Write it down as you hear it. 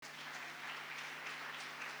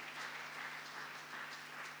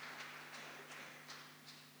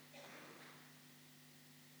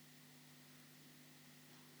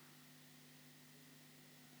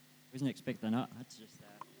Wasn't expecting that. That's just,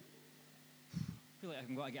 I feel like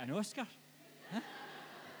I'm going to get an Oscar. Huh?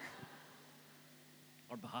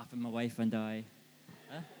 On behalf of my wife and I.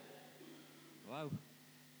 Huh? Wow.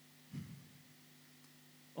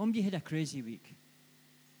 Have you had a crazy week?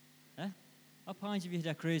 Huh? Up hands if you had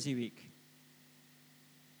a crazy week.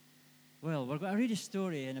 Well, we're going to read a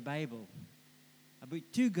story in the Bible about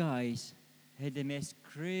two guys who had the most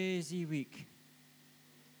crazy week.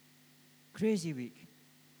 Crazy week.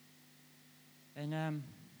 And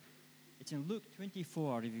it's in Luke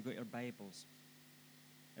 24 if you've got your Bibles.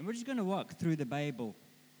 And we're just going to walk through the Bible.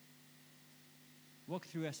 Walk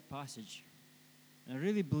through this passage. And I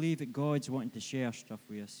really believe that God's wanting to share stuff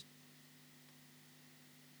with us.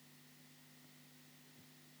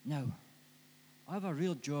 Now, I have a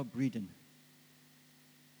real job reading.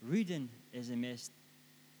 Reading is the most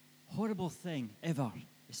horrible thing ever,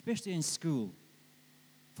 especially in school.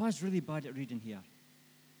 I was really bad at reading here.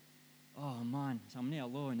 Oh man, so I'm not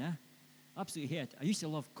alone, eh? Absolutely hate it. I used to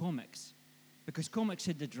love comics because comics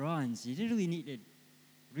had the drawings. You didn't really need to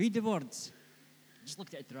read the words. Just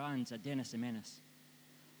looked at the drawings of Dennis the Menace.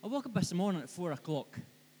 I woke up this morning at 4 o'clock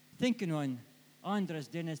thinking on Andre's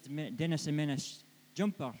Dennis the Menace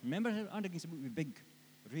jumper. Remember Andre gets a book with big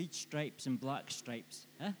red stripes and black stripes?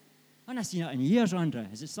 Huh? I haven't seen that in years, Andre.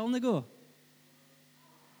 Is it still on the go?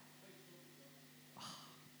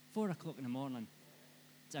 4 o'clock in the morning.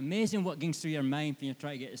 It's amazing what goes through your mind when you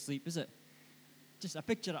try to get to sleep, is it? Just a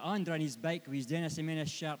picture of Andre on his bike with his Dennis the Menace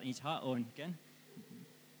shirt and his hat on, again.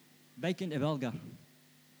 Bike into Bilger.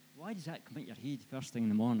 Why does that come into your head first thing in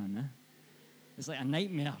the morning, eh? It's like a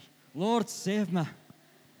nightmare. Lord, save me.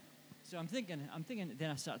 So I'm thinking,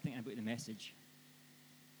 then I started thinking about the message.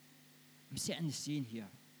 I'm setting the scene here.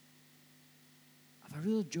 I have a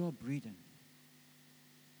real job reading.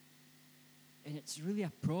 And it's really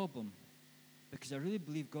a problem because I really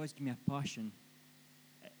believe God's given me a passion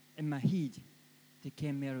in my head to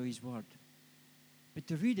ken more of His Word. But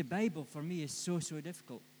to read the Bible for me is so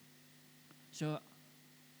difficult. So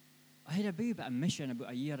I had a bit of a mission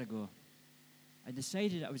about a year ago. I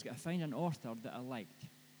decided I was going to find an author that I liked,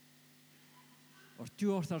 or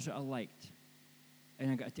two authors that I liked,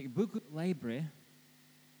 and I got to take a book at the library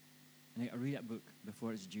and I got to read that book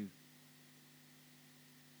before it's due.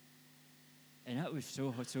 And that was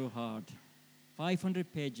so hard.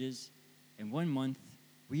 500 pages in 1 month,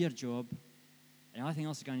 weird job, and nothing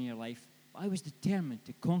else is going on in your life. But I was determined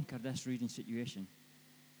to conquer this reading situation.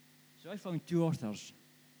 So I found two authors,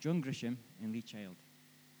 John Grisham and Lee Child.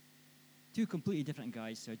 Two completely different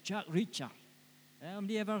guys. So Jack Reacher. Have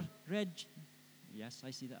you ever read? Yes, I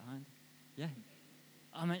see that hand. Yeah.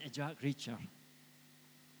 I'm into Jack Reacher.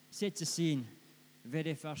 Sets the scene,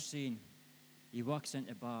 very first scene. He walks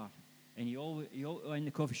into a bar. And he in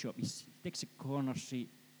the coffee shop, he takes a corner seat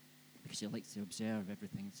because he likes to observe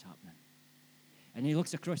everything that's happening. And he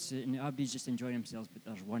looks across and everybody's just enjoying themselves, but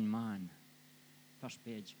there's one man. First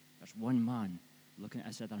page, there's one man looking at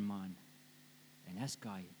this other man. And this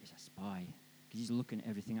guy is a spy because he's looking at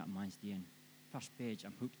everything that man's doing. First page,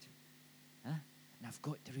 I'm hooked. Huh? And I've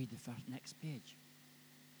got to read the next page.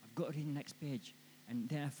 I've got to read the next page. And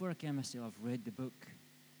then before I came myself, I've read the book.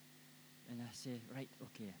 And I say, right,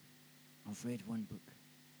 okay. I've read one book.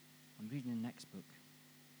 I'm reading the next book.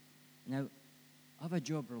 Now, I have a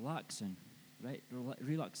job relaxing, right?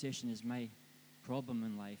 Relaxation is my problem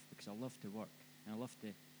in life because I love to work and I love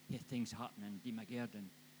to hear things happening, do my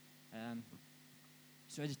garden.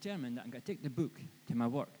 So I determined that I'm going to take the book to my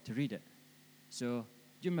work to read it. So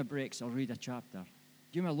during my breaks, I'll read a chapter.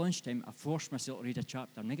 During my lunchtime, I force myself to read a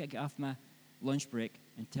chapter. And I got to get off my lunch break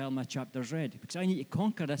until my chapter's read because I need to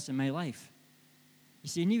conquer this in my life. You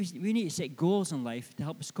see, we need to set goals in life to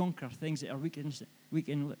help us conquer things that are weak in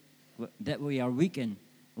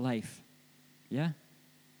life. Yeah?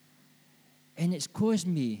 And it's caused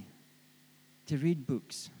me to read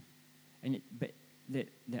books. But the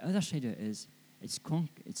other side of it is, it's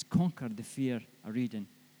conquered the fear of reading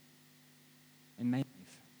in my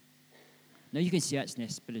life. Now you can see that's not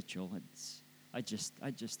spiritual. I just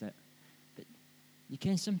it. But you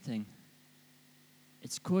can something.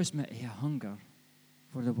 It's caused me a hunger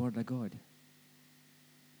for the Word of God.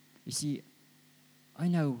 You see, I've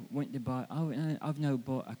now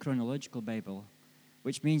bought a chronological Bible,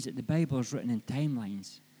 which means that the Bible is written in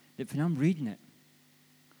timelines. That when I'm reading it,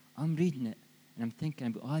 and I'm thinking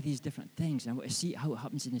about all these different things, and I want to see how it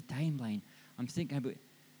happens in the timeline. I'm thinking about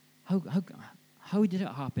how did it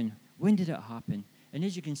happen? When did it happen? And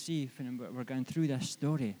as you can see, when we're going through this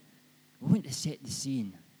story, we want to set the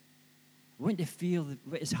scene. We want to feel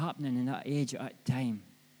what is happening in that age at that time.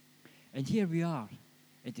 And here we are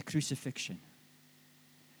at the crucifixion.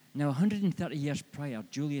 Now, 130 years prior,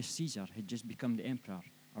 Julius Caesar had just become the emperor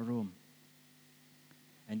of Rome.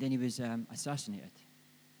 And then he was assassinated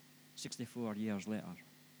 64 years later.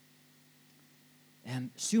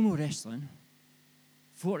 Sumo wrestling,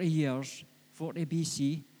 40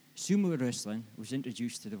 BC, sumo wrestling was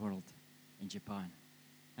introduced to the world in Japan.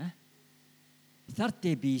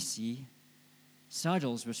 30 BC,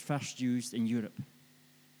 saddles was first used in Europe.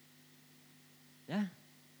 Yeah?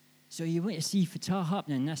 So you want to see what's all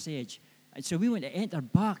happening in this age. And so we want to enter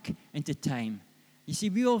back into time. You see,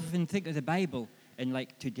 we often think of the Bible in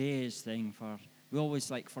like today's thing. We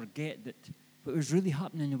always like forget that what was really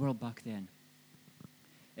happening in the world back then.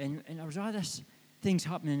 And there was all these things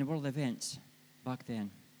happening in the world events back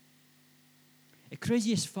then. The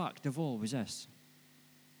craziest fact of all was this.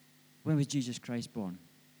 When was Jesus Christ born?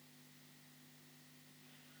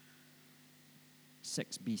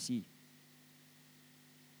 6 BC.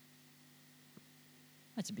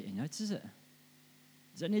 That's a bit nuts, is it?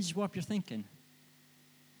 Does that just warp your thinking?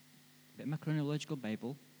 But in my chronological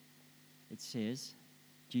Bible, it says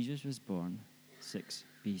Jesus was born 6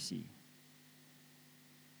 BC.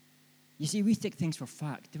 You see, we take things for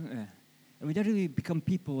fact, don't we? And we don't really become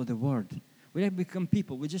people of the Word. We don't become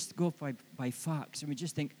people. We just go by facts, and we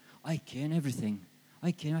just think, I ken everything.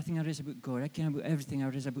 I ken everything there is about God. I ken about everything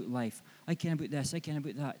there is about life. I ken about this. I ken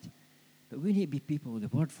about that. But we need to be people of the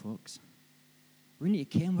Word, folks. We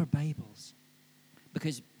need to ken our Bibles.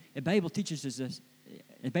 Because the Bible teaches us this.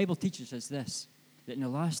 The Bible teaches us this, that in the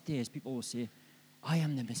last days, people will say, I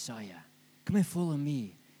am the Messiah. Come and follow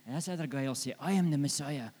me. And this other guy will say, I am the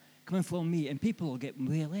Messiah. Come and follow me. And people will get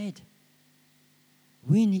waylaid.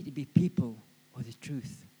 We need to be people of the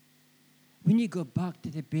truth. We need to go back to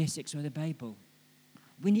the basics of the Bible.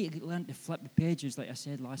 We need to learn to flip the pages, like I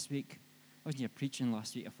said last week. I wasn't here preaching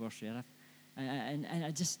last week before Sheriff. And I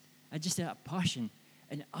just had that passion.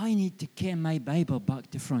 And I need to ken my Bible back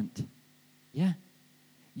to front. Yeah?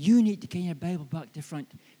 You need to ken your Bible back to front.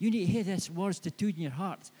 You need to hear these words tattooed in your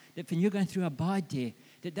heart, that when you're going through a bad day,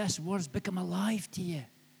 that these words become alive to you.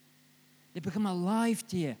 They become alive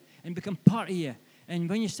to you and become part of you. And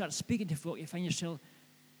when you start speaking to folk, you find yourself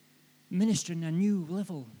ministering a new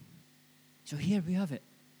level. So here we have it.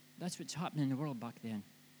 That's what's happening in the world back then.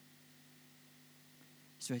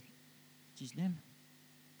 So, what's his name?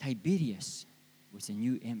 Tiberius was the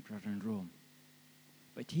new emperor in Rome.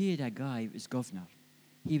 But he had a guy who was governor.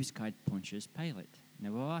 He was called Pontius Pilate.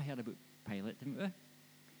 Now, we all heard about Pilate, didn't we?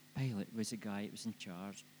 Pilate was the guy that was in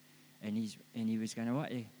charge. And he was going to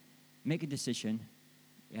want to make a decision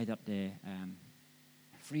either to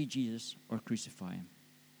free Jesus or crucify him.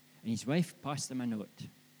 And his wife passed him a note.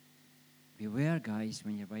 Beware, guys,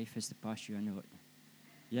 when your wife has to pass you a note.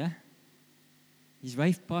 Yeah? His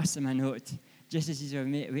wife passed him a note. Just as he's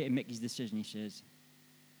way to make his decision, he says,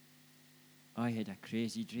 I had a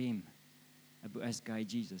crazy dream about this guy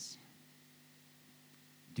Jesus.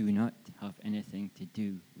 Do not have anything to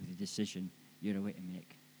do with the decision you're away to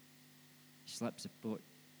make. He slips the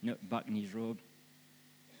note back in his robe,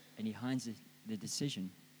 and he hands the decision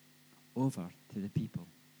over to the people.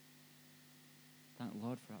 Thank the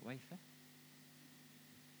Lord for that wife, eh?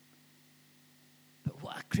 But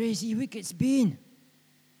what a crazy week it's been.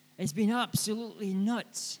 It's been absolutely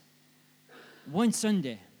nuts. One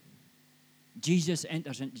Sunday, Jesus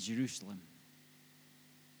enters into Jerusalem.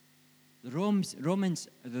 The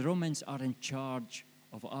Romans are in charge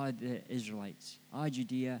of all the Israelites. All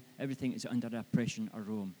Judea, everything is under the oppression of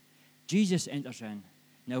Rome. Jesus enters in.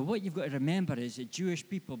 Now, what you've got to remember is that Jewish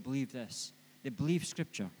people believe this. They believe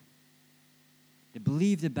Scripture. They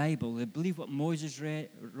believe the Bible. They believe what Moses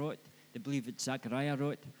wrote. They believe what Zechariah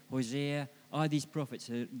wrote, Hosea, all these prophets.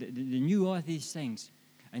 They knew all these things.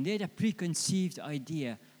 And they had a preconceived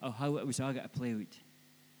idea of how it was all going to play out.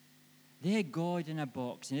 They had God in a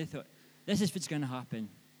box, and they thought, this is what's going to happen.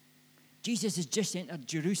 Jesus has just entered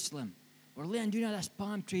Jerusalem. We're laying down all these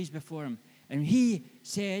palm trees before him. And he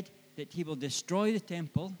said that he will destroy the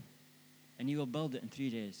temple, and he will build it in 3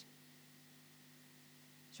 days.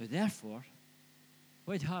 So therefore,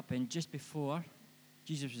 what happened just before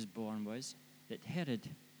Jesus was born was that Herod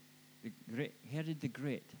the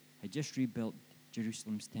Great had just rebuilt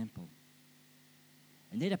Jerusalem's temple.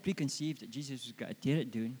 And they had a preconceived that Jesus was going to tear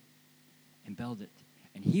it down and build it.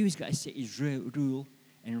 And he was going to set his rule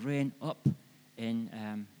and reign up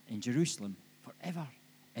in Jerusalem forever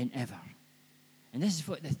and ever. And this is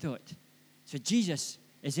what they thought. So Jesus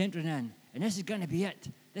is entering in, and this is going to be it.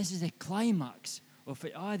 This is the climax of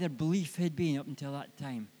what all their belief had been up until that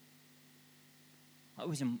time. That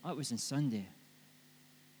was on Sunday.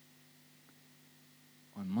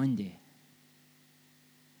 On Monday,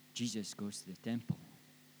 Jesus goes to the temple.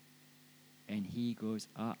 and he goes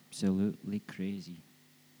absolutely crazy.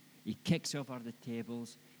 He kicks over the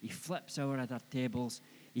tables. He flips over other tables.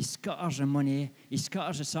 He scatters the money. He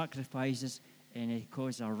scatters the sacrifices. And he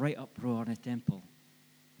causes a right uproar in the temple.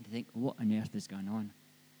 And you think, what on earth is going on?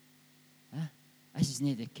 Huh? This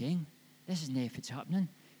isn't the king. This isn't if it's happening.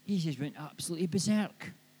 He just went absolutely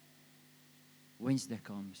berserk. Wednesday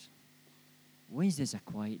comes. Wednesday's a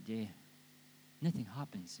quiet day. Nothing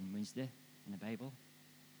happens on Wednesday in the Bible.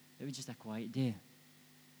 It was just a quiet day.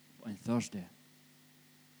 But on Thursday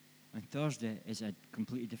is a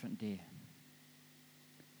completely different day.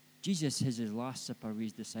 Jesus has his last supper with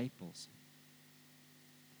his disciples.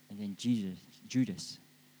 And then Judas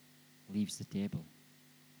leaves the table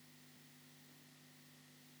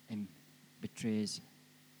and betrays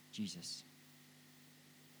Jesus.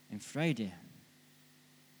 And Friday,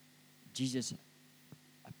 Jesus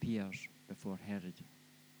appears before Herod.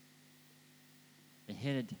 And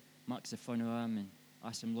Herod makes fun of him and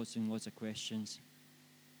asks him lots and lots of questions.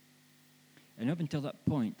 And up until that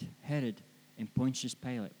point, Herod and Pontius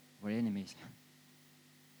Pilate were enemies.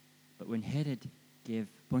 But when Herod gave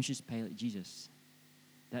Pontius Pilate Jesus,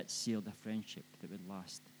 that sealed a friendship that would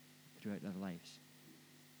last throughout their lives.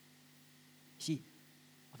 See,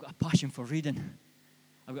 I've got a passion for reading.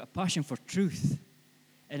 I've got a passion for truth.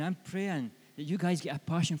 And I'm praying that you guys get a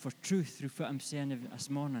passion for truth through what I'm saying this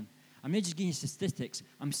morning. I'm not just giving you statistics.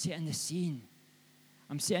 I'm setting the scene.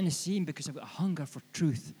 I'm setting the scene because I've got a hunger for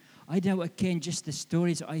truth. I don't want to ken just the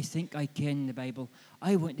stories that I think I ken in the Bible.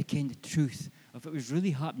 I want to ken the truth of what was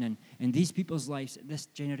really happening in these people's lives, this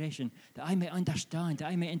generation, that I might understand, that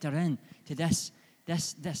I might enter into this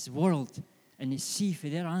world and see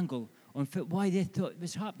from their angle on why they thought it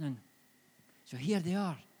was happening. So here they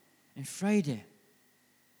are. And Friday,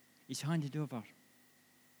 he's handed over.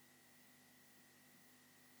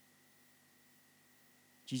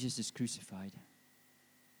 Jesus is crucified.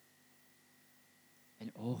 And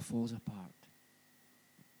it all falls apart.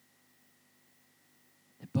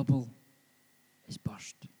 The bubble is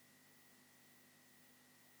burst.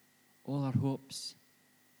 All our hopes,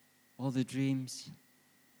 all the dreams,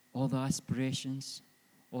 all the aspirations,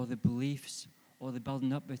 all the beliefs, all the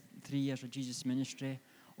building up with 3 years of Jesus' ministry,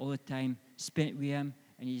 all the time spent with him,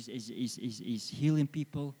 and he's healing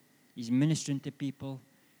people, he's ministering to people,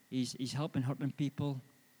 he's helping hurting people.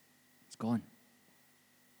 It's gone.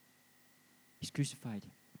 He's crucified.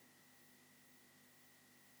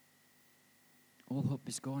 All hope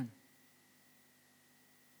is gone.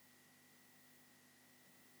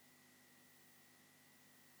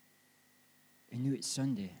 I knew it's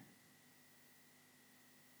Sunday.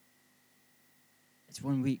 It's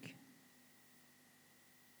 1 week.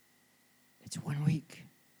 It's 1 week.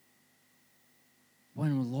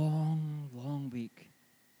 One long, long week.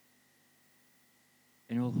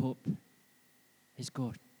 And all hope is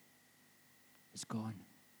gone. It's gone.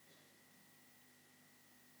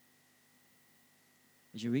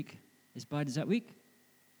 Is your week as bad as that week?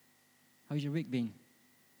 How's your week been?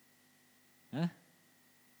 Huh?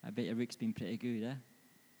 I bet your week's been pretty good, huh?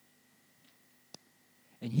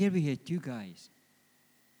 And here we had two guys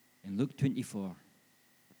in Luke 24.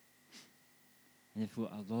 And they've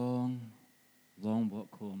got a long, long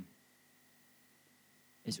walk home.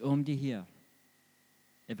 Is somebody here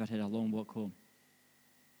ever had a long walk home?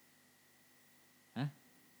 Huh?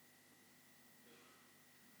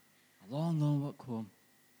 A long, long walk home.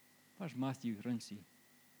 Where's Matthew Rinsey?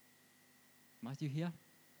 Matthew here?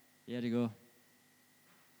 There you go.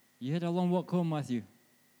 You had a long walk home, Matthew?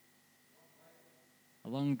 A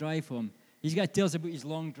long drive home. He's got to tell us about his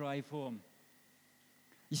long drive home.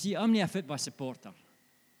 You see, I'm not a football supporter.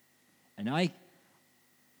 And I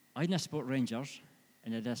didn't support Rangers,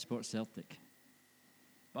 and I did support Celtic.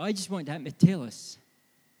 But I just want him to tell us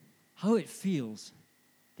how it feels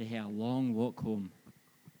to have a long walk home.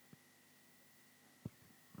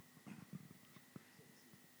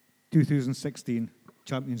 2016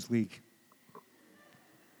 Champions League.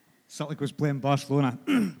 Celtic was playing Barcelona.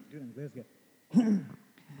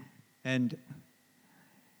 And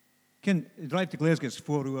can drive to Glasgow is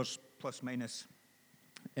 4 hours plus minus.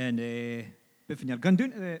 And but when you're going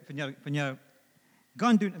down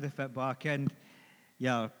to the football, Ken,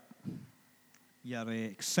 you're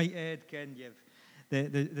excited, Ken.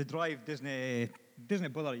 The drive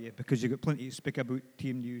doesn't bother you because you've got plenty to speak about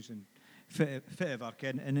team news and whatever,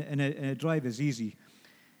 Ken. And a drive is easy.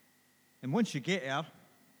 And once you get there,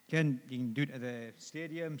 Ken, you can do it to the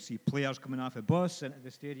stadium, see players coming off a bus into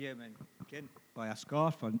the stadium, and Ken, buy a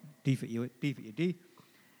scarf and do what you do.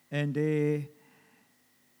 And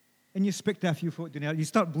you speak to a few folk down there. You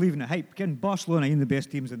start believing the hype. Ken, Barcelona are the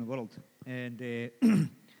best teams in the world. And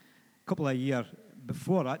couple of years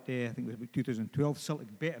before that, I think it was about 2012,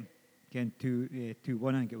 Celtic beat him, again,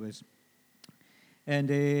 2-1, I think it was.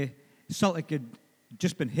 And Celtic had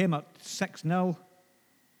just been hammered 6-0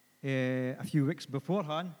 a few weeks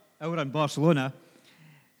beforehand, over in Barcelona.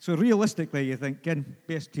 So realistically, you think, again,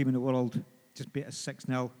 best team in the world, just beat us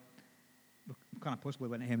 6-0. We can't possibly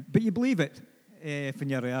win at him. But you believe it when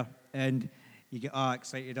you're there, and you get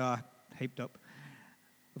excited, hyped up.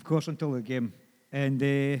 Of course, until the game.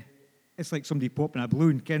 And it's like somebody popping a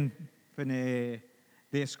balloon, Ken, when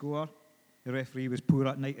they score. The referee was poor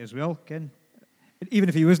that night as well, Ken. Even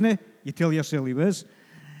if he wasn't, you tell yourself he was.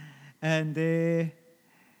 And the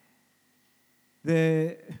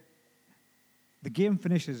game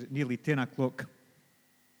finishes at nearly 10 o'clock.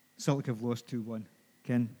 Celtic have lost 2-1,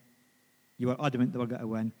 Ken. You were adamant they were going to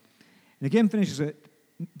win. And the game finishes at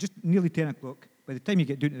just nearly 10 o'clock. By the time you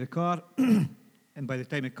get down to the car, and by the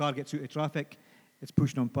time the car gets out of traffic, it's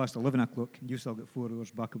pushing on past 11 o'clock, and you've still got 4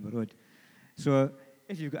 hours back up the road. So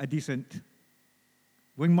if you've got a decent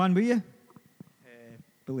wingman with you,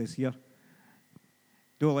 Billy's here.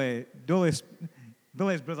 Dolly's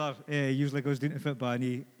brother usually goes down to football, and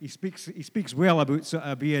he speaks well about sort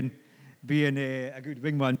of being a good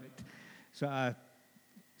wingman, sort of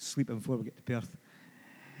sleeping before we get to Perth.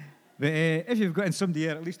 But if you've got somebody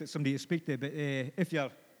here, at least it's somebody to speak to. But if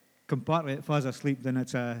your compartment falls asleep, then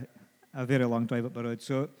it's a very long drive up the road.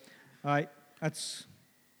 So, that's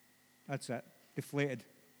it. Deflated.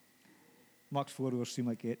 Mark's 4 hours seem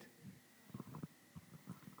like 8.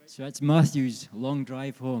 So it's Matthew's long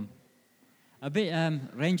drive home. I bet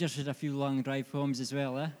Rangers had a few long drive homes as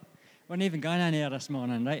well, eh? We're not even going anywhere this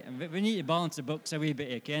morning, right? We need to balance the books a wee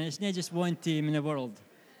bit, Ken. It's not just one team in the world,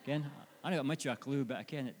 Ken. I don't got much of a clue, but I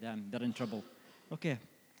ken they're in trouble. Okay.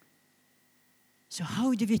 So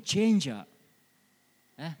how do we change that?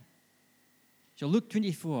 Eh? So Luke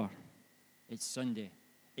 24, it's Sunday.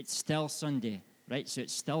 It's still Sunday, right? So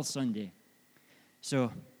it's still Sunday.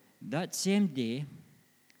 So that same day,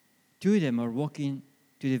 2 of them are walking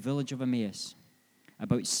to the village of Emmaus,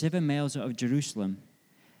 about 7 miles out of Jerusalem.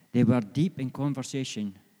 They were deep in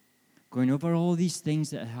conversation, going over all these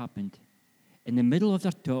things that had happened. In the middle of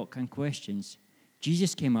their talk and questions,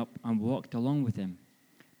 Jesus came up and walked along with them,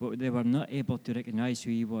 but they were not able to recognize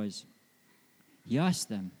who he was. He asked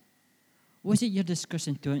them, "Was it you're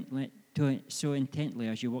discussing so intently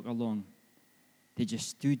as you walk along?" They just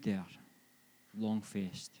stood there,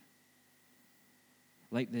 long-faced,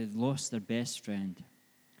 like they'd lost their best friend.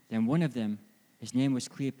 Then one of them, his name was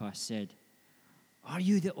Cleopas, said, "Are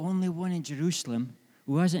you the only one in Jerusalem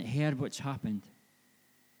who hasn't heard what's happened?"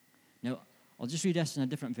 Now, I'll just read this in a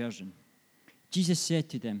different version. Jesus said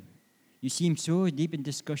to them, "You seem so deep in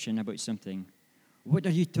discussion about something. What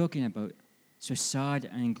are you talking about? So sad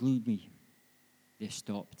and gloomy." They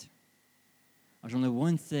stopped. There's only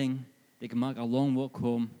one thing that can make a long walk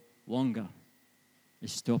home longer.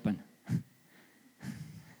 It's stopping.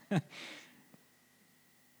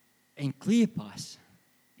 And Cleopas,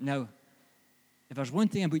 now, if there's one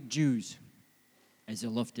thing about Jews, is they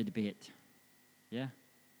love to debate. Yeah?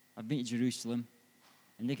 I've been to Jerusalem,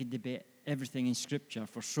 and they could debate everything in Scripture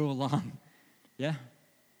for so long. Yeah?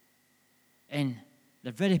 And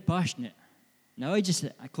they're very passionate. Now,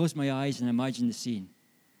 I close my eyes and imagine the scene.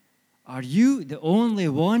 Are you the only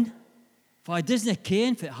one? If I didn't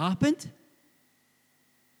care if it happened,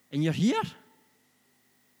 and you're here?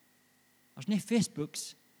 There's no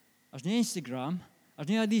Facebooks, there's no Instagram, there's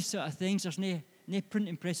no these sort of things, there's no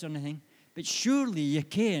printing press or anything. But surely you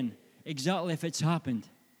can exactly if it's happened.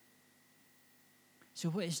 So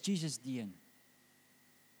what is Jesus doing?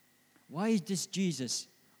 Why does Jesus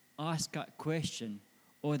ask that question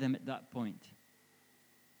of them at that point?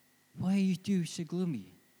 Why are you two so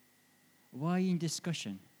gloomy? Why are you in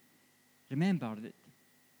discussion? Remember that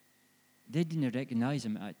they didn't recognize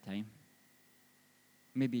him at that time.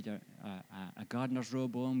 Maybe a gardener's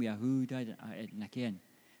robe on with a hood, I don't know.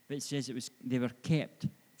 But it says they were kept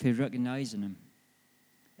for recognizing him.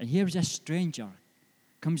 And here's this stranger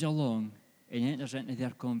comes along and enters into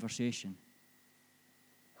their conversation.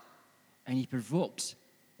 And he provokes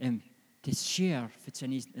them to share what's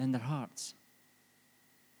in their hearts.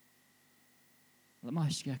 Let me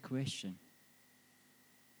ask you a question.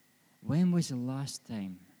 When was the last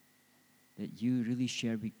time that you really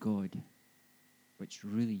shared with God what's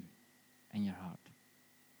really in your heart?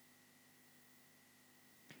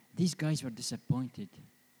 These guys were disappointed.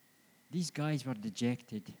 These guys were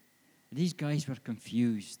dejected. These guys were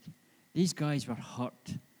confused. These guys were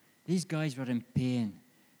hurt. These guys were in pain.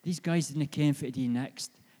 These guys didn't care what to do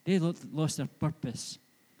next. They lost their purpose.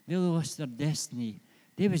 They lost their destiny.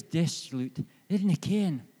 They was desolate. They didn't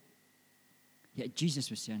care. Yet Jesus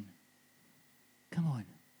was saying, come on,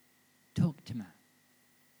 talk to me.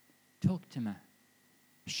 Talk to me.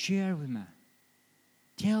 Share with me.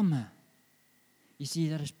 Tell me. You see,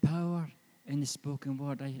 there is power in the spoken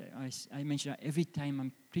word. I mention that every time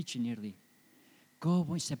I'm preaching nearly. God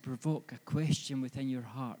wants to provoke a question within your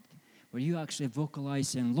heart where you actually vocalize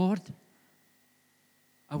saying, Lord,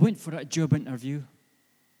 I went for that job interview.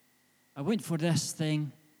 I went for this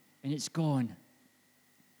thing, and it's gone.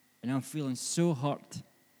 And I'm feeling so hurt.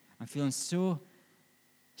 I'm feeling so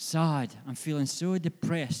sad. I'm feeling so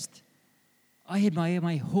depressed. I had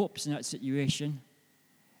my hopes in that situation.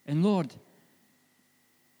 And Lord,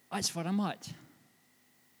 that's where I'm at.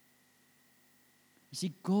 You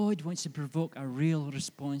see, God wants to provoke a real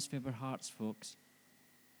response from our hearts, folks.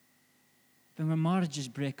 When our marriages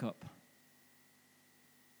break up,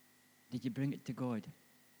 did you bring it to God?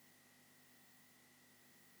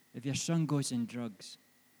 If your son goes in drugs,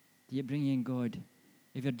 do you bring it in God?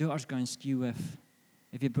 If your daughter's gone skew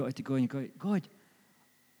if you brought it to God and go, God,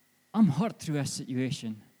 I'm hurt through this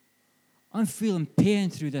situation. I'm feeling pain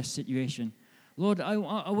through this situation. Lord, I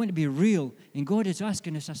want to be real. And God is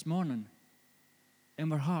asking us this morning in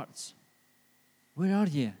our hearts, where are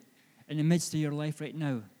you in the midst of your life right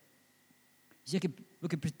now? See, we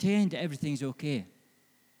could pretend that everything's okay.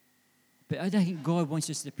 But I don't think God wants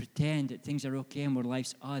us to pretend that things are okay in our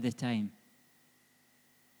lives all the time.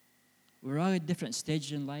 We're all at different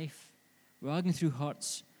stages in life. We're all going through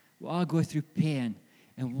hurts. We all go through pain.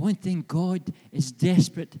 And one thing God is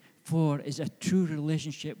desperate for is a true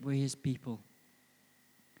relationship with His people.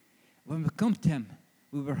 When we come to Him,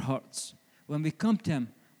 we were hurts. When we come to Him,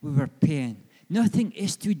 we were pain. Nothing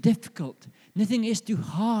is too difficult. Nothing is too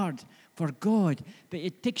hard for God. But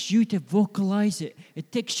it takes you to vocalize it.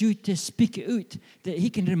 It takes you to speak it out. That He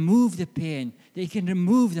can remove the pain. That He can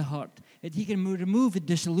remove the hurt. That He can remove the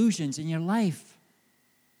disillusions in your life.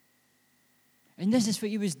 And this is what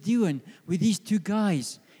He was doing with these two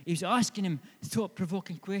guys. He was asking them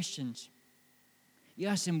thought-provoking questions. He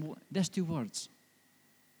asked them these two words.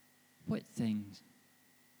 What things?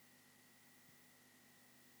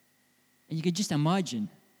 And you could just imagine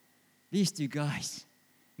these two guys.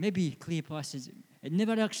 Maybe Cleopas says, it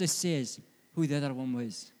never actually says who the other one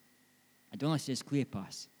was. It only says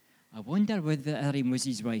Cleopas. I wonder whether the other one was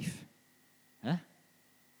his wife. Huh?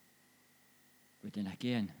 But then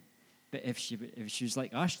again, but if she was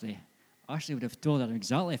like Ashley would have told her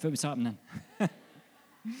exactly if it was happening.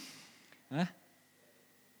 Huh?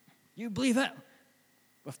 You believe it?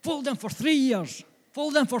 We've fooled him for 3 years.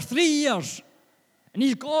 Fooled him for 3 years. And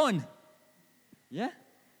he's gone. Yeah?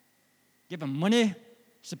 Give him money,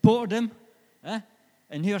 supported him,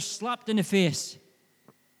 and here slapped in the face.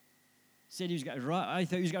 Said I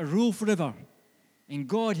thought he was going to rule forever. And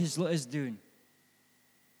God has let us down.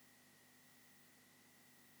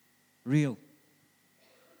 Real.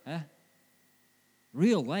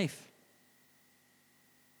 Real life.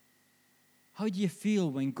 How do you feel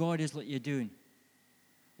when God has let you down?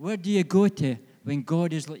 Where do you go to when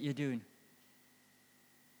God has let you down?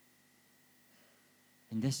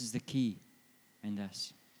 And this is the key in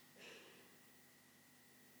this.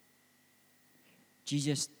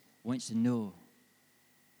 Jesus wants to know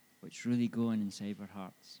what's really going inside our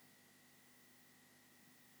hearts.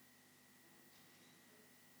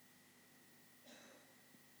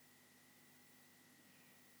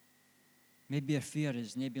 Maybe our fear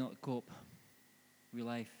is not being able to cope with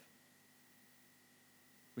life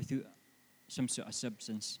without some sort of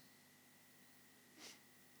substance.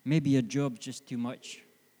 Maybe your job's just too much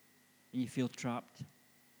and you feel trapped.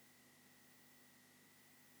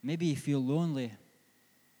 Maybe you feel lonely,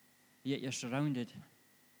 yet you're surrounded.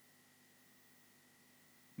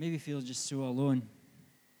 Maybe you feel just so alone.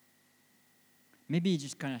 Maybe you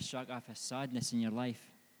just kind of shock off a sadness in your life.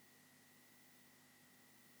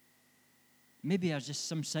 Maybe there's just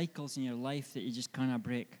some cycles in your life that you just cannot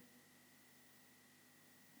break.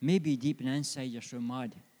 Maybe deep inside you're so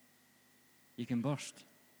mad you can burst.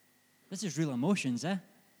 This is real emotions,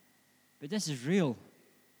 But this is real.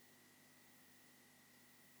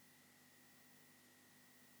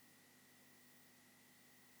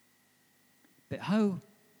 But how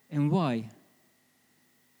and why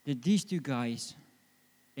did these two guys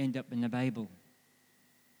end up in the Bible?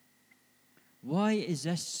 Why is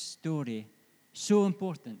this story so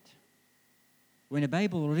important when the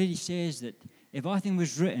Bible already says that if everything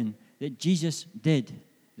was written that Jesus did,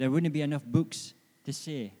 there wouldn't be enough books to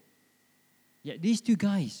say? Yet these two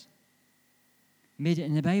guys made it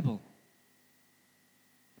in the Bible.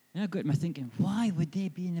 And I got me thinking, why would they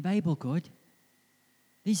be in the Bible, God?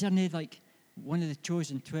 These are not like one of the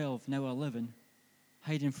chosen 12, now 11.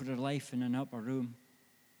 hiding for their life in an upper room.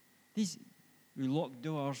 These with locked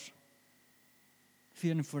doors,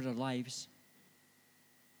 fearing for their lives.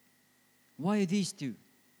 Why are these two?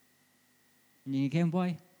 And you again,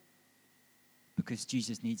 why? Because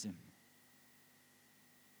Jesus needs them.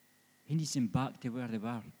 He needs them back to where they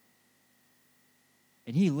were.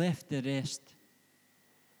 And he left the rest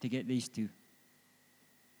to get these two.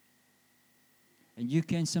 And you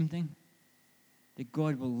can something? That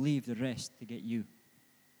God will leave the rest to get you.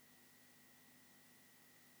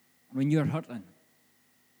 When you're hurting,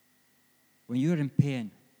 when you're in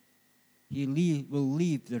pain, he will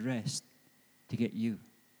leave the rest to get you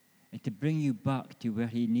and to bring you back to where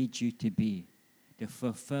he needs you to be, to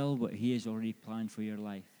fulfill what he has already planned for your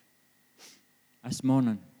life. This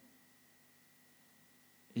morning,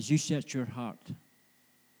 as you search your heart,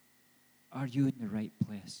 are you in the right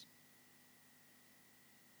place?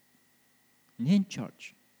 And in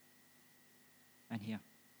church, and here,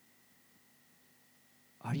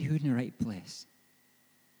 are you in the right place?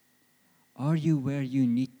 Are you where you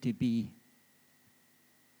need to be?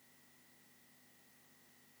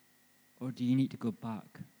 Or do you need to go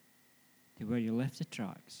back to where you left the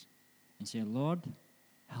tracks and say, Lord,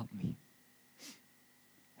 help me.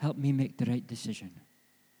 Help me make the right decision.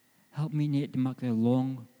 Help me not to make the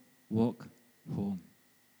long walk home.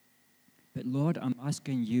 But Lord, I'm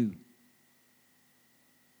asking you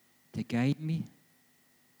to guide me,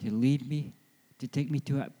 to lead me, to take me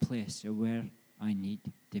to that place of where I need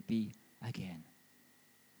to be again.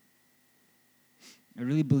 I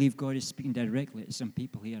really believe God is speaking directly to some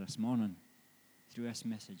people here this morning through this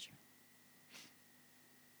message.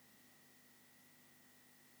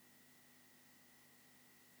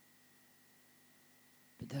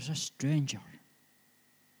 But there's a stranger,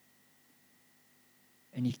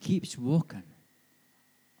 and he keeps walking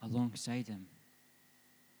alongside him,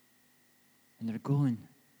 and they're going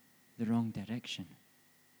the wrong direction.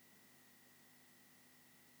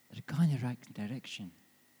 They're going the right direction.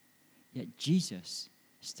 Yet Jesus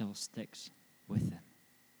still sticks with them.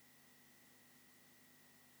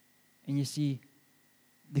 And you see,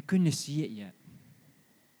 they couldn't see it yet.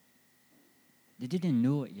 They didn't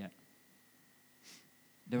know it yet.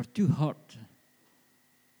 They were too hurt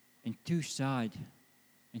and too sad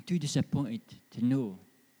and too disappointed to know.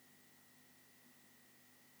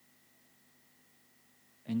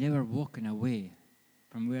 And they were walking away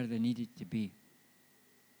from where they needed to be.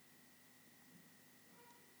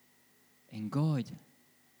 And God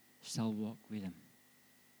still walked with them.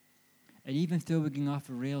 And even though we're going off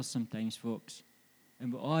the rails sometimes, folks,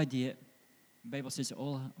 and we all do it, the Bible says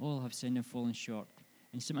all have sinned and fallen short.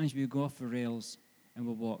 And sometimes we go off the rails and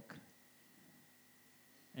we walk.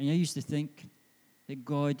 And I used to think that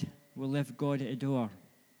God will leave God at the door.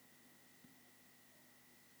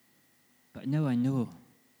 But now I know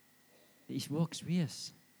that he walks with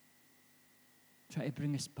us, try to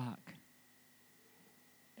bring us back.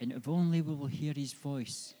 And if only we will hear his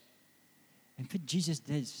voice. And what Jesus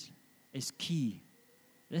does is key.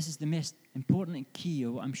 This is the most important key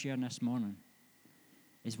of what I'm sharing this morning,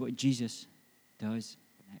 is what Jesus does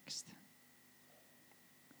next.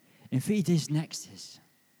 And what he does next is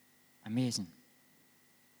amazing.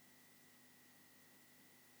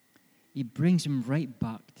 He brings him right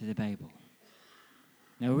back to the Bible.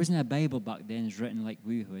 Now, it wasn't a Bible back then, it was written like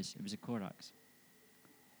Wuhu's. It was a Corax.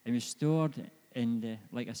 It was stored in the,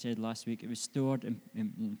 like I said last week, it was stored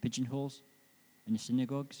in pigeonholes in the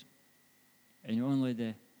synagogues. And only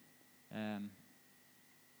the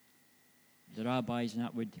rabbis and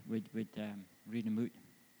that would read them out.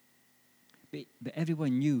 But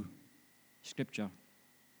everyone knew Scripture.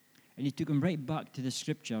 And he took them right back to the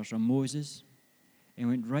Scriptures of Moses and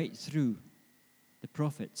went right through the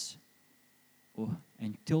prophets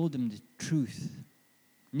and told them the truth.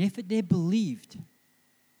 And if they believed,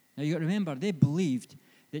 now you got to remember, they believed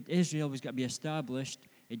that Israel was going to be established,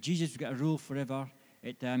 that Jesus was going to rule forever,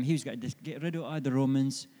 that he was going to get rid of all the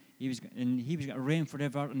Romans, he was going to reign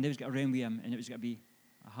forever, and they was going to reign with him, and it was going to be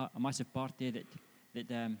a massive party that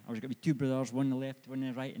there was going to be two brothers, one on the left, one on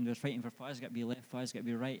the right, and they were fighting for fire's going to be left, fire's going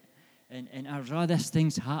to be right, and there was all these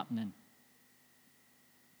things happening.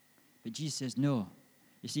 But Jesus says, no.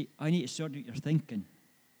 You see, I need to sort out your thinking.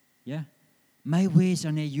 Yeah? My ways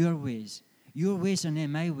are not your ways. Your ways are not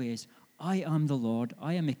my ways. I am the Lord.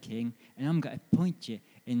 I am a king. And I'm going to point you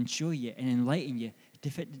and show you and enlighten you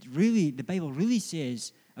to fit really, the Bible really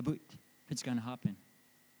says about what's going to happen.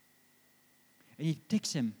 And he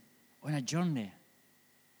takes him on a journey.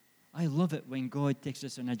 I love it when God takes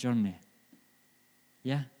us on a journey.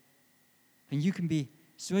 Yeah? And you can be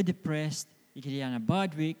so depressed, you can be on a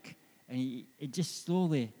bad week, and it just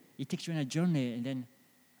slowly, he takes you on a journey, and then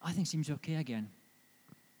everything seems okay again.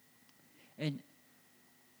 And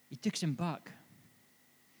he takes him back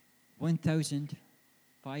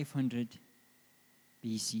 1,500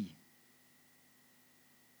 BC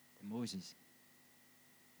to Moses.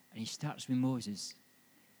 And he starts with Moses.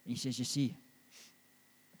 And he says, you see,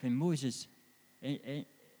 when Moses, in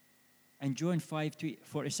John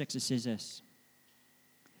 5:46, it says this.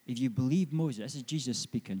 If you believe Moses, this is Jesus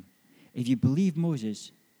speaking. If you believe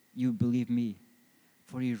Moses, you believe me,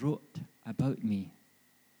 for he wrote about me.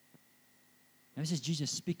 Now this is Jesus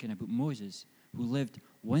speaking about Moses, who lived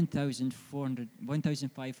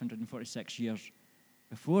 1,546 years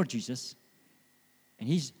before Jesus. And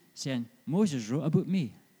he's saying, Moses wrote about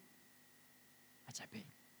me. That's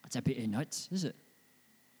a bit nuts, is it?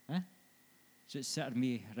 Huh? So it started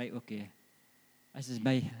me, right, okay. This is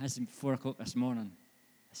 4 o'clock this morning.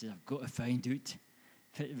 I said, I've got to find out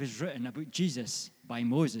if it was written about Jesus by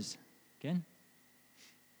Moses. Okay?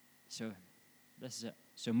 So this is it.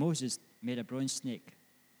 So Moses made a bronze snake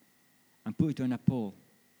and put it on a pole.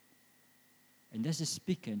 And this is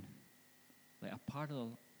speaking like a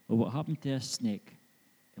parallel of what happened to a snake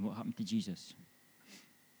and what happened to Jesus.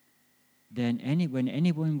 Then when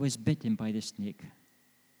anyone was bitten by the snake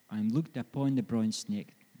and looked upon the bronze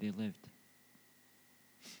snake, they lived.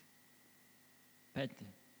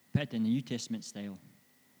 Put in the New Testament style.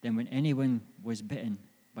 Then when anyone was bitten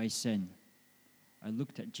by sin, I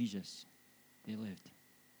looked at Jesus, they lived.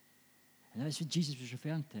 And that's what Jesus was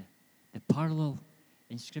referring to, the parallel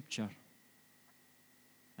in Scripture.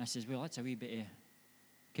 And I says, well, that's a wee bit,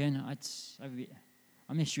 Ken, I'm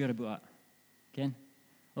not sure about that. Ken?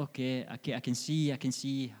 Okay, I can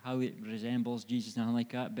see how it resembles Jesus and nothing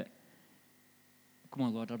like that, but come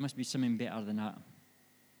on, Lord, there must be something better than that.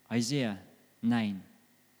 Isaiah 9,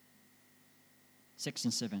 6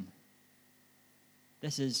 and 7.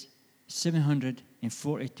 This is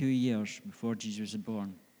 742 years before Jesus was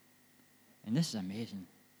born. And this is amazing.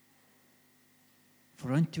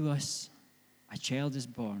 For unto us a child is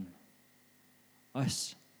born,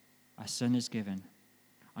 us a son is given,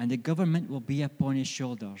 and the government will be upon his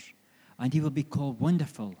shoulders, and he will be called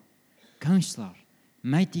Wonderful, Counselor,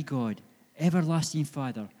 Mighty God, Everlasting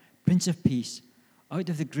Father, Prince of Peace. Out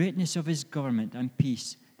of the greatness of his government and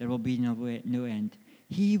peace there will be no end.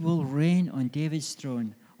 He will reign on David's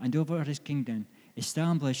throne and over his kingdom,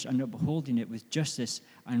 establish and upholding it with justice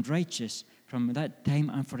and righteousness from that time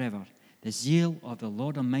and forever. The zeal of the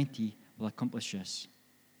Lord Almighty will accomplish this.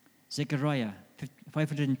 Zechariah,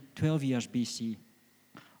 512 years BC.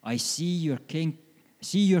 I see your king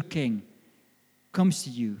comes to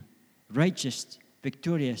you, righteous,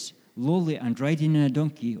 victorious, lowly, and riding in a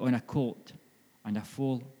donkey on a colt and a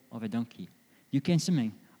foal of a donkey. You can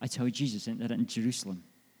something? That's how Jesus entered into Jerusalem.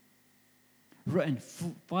 Written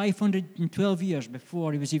 512 years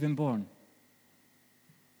before he was even born.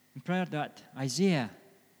 And prior to that, Isaiah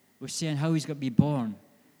was saying how he's got to be born,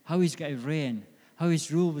 how he's got to reign, how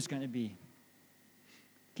his rule was going to be.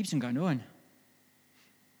 Keeps on going on.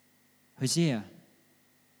 Hosea,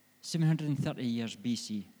 730 years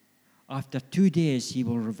BC. After 2 days he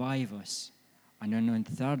will revive us, and then on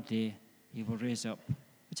the third day he will raise up.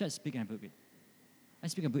 What's that speaking about?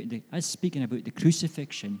 That's speaking about the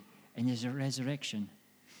crucifixion and his resurrection,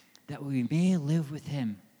 that we may live with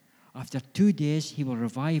him. After 2 days he will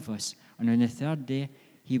revive us, and on the third day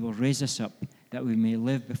he will raise us up, that we may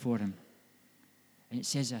live before him. And it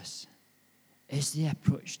says this, as they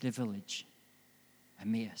approached the village,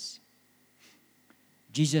 Emmaus,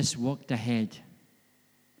 Jesus walked ahead,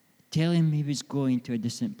 telling him he was going to a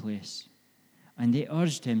distant place. And they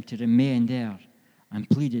urged him to remain there and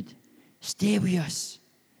pleaded, stay with us,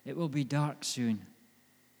 it will be dark soon.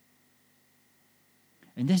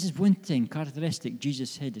 And this is one thing characteristic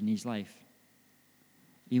Jesus had in his life.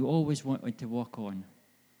 He always wanted to walk on.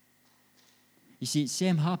 You see, the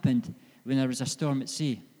same happened when there was a storm at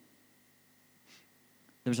sea.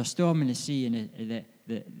 There was a storm in the sea, and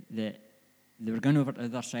they were going over to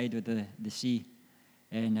the other side of the sea.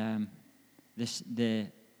 And the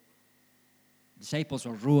disciples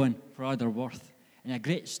were rowing for all their worth. And a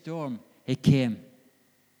great storm, it came.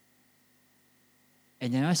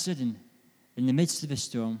 And then all of a sudden, in the midst of the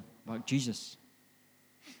storm, walked Jesus.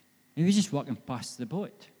 He was just walking past the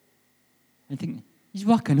boat. And thinking, he's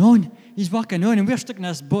walking on, and we're stuck in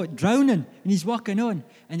this boat drowning, and he's walking on.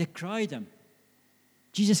 And they cried him,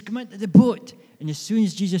 Jesus, come into the boat. And as soon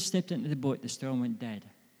as Jesus stepped into the boat, the storm went dead.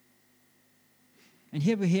 And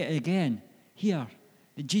here we hear it again, here,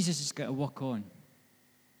 that Jesus has got to walk on.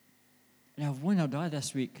 And I've wondered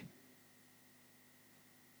this week,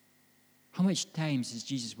 how much times has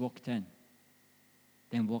Jesus walked in,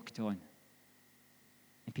 then walked on?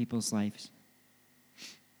 in people's lives.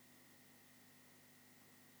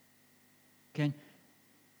 Ken,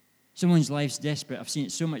 someone's life's desperate. I've seen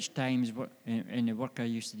it so much times in the work I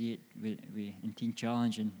used to do in Teen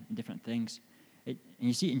Challenge and different things. And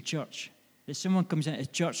you see it in church. That someone comes into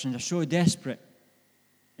church and they're so desperate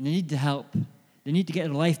and they need the help. They need to get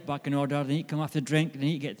their life back in order. They need to come off the drink. They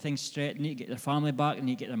need to get things straight. They need to get their family back. They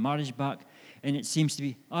need to get their marriage back. And it seems to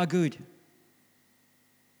be, good.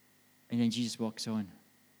 And then Jesus walks on.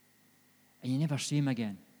 And you never see him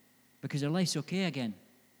again because their life's okay again.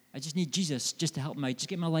 I just need Jesus just to help me out, just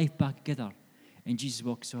get my life back together. And Jesus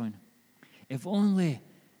walks on. If only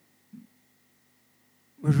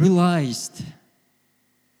we realized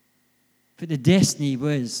what the destiny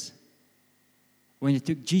was when they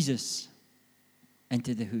took Jesus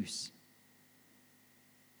into the house.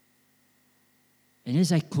 And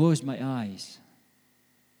as I close my eyes,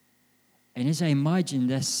 and as I imagine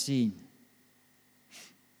this scene,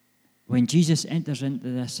 when Jesus enters into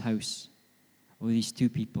this house with these two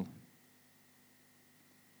people,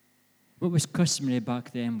 what was customary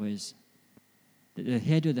back then was that the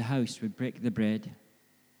head of the house would break the bread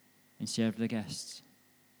and serve the guests.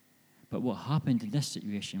 But what happened in this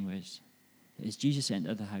situation was that as Jesus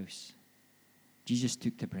entered the house, Jesus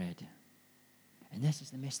took the bread. And this is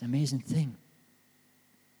the most amazing thing.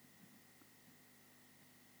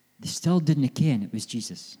 They still didn't ken it was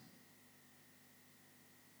Jesus.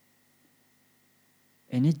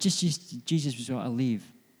 And it just Jesus was about to leave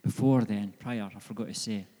before then, prior, I forgot to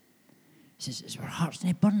say. He says, is our hearts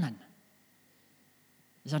not burning?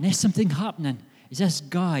 Is there not something happening? Is this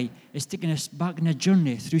guy is taking us back on a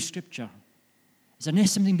journey through Scripture? Is there not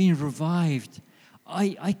something being revived?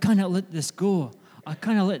 I cannot let this go. I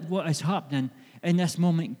cannot let what is happening in this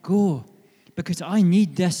moment go because I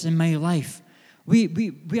need this in my life. We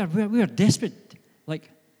are desperate, like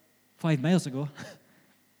 5 miles ago.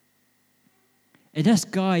 And this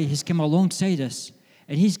guy has come alongside us,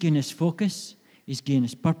 and he's given us focus, he's given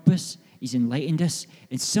us purpose, he's enlightened us,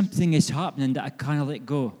 and something is happening that I cannot let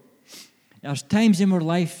go. There's times in our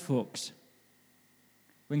life, folks,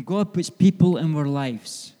 when God puts people in our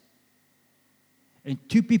lives, and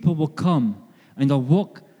two people will come, and they'll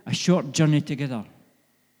walk a short journey together.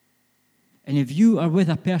 And if you are with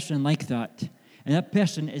a person like that, and that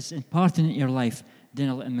person is imparting into your life, then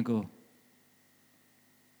I'll let him go.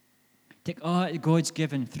 Take all that God's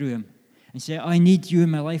given through him and say, I need you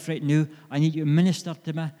in my life right now. I need you to minister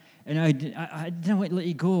to me. And I don't want to let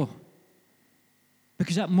you go.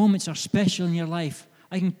 Because that moments are special in your life.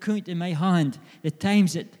 I can count in my hand the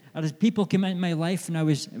times that as people came into my life and I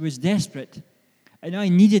was desperate. And I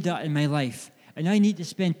needed that in my life. And I need to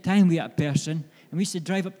spend time with that person. And we used to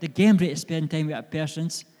drive up to Gambray to spend time with that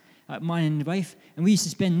person's, that man and wife. And we used to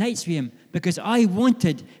spend nights with him because I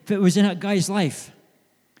wanted if it was in that guy's life.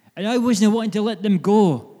 And I wasn't wanting to let them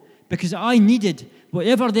go because I needed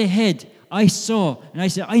whatever they had, I saw. And I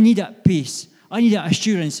said, I need that peace. I need that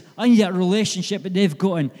assurance. I need that relationship that they've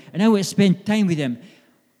gotten. And I want to spend time with them.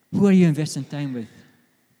 Who are you investing time with?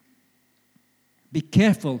 Be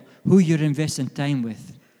careful who you're investing time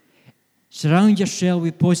with. Surround yourself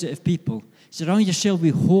with positive people. Surround yourself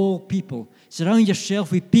with whole people. Surround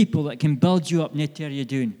yourself with people that can build you up, not tear you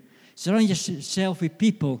down. Surround yourself with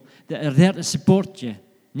people that are there to support you,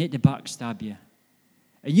 not to backstab you.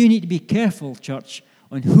 And you need to be careful, church,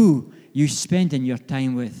 on who you're spending your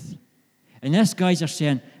time with. And these guys are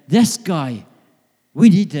saying, this guy, we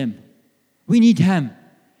need him. We need him.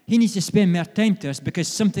 He needs to spend more time to us because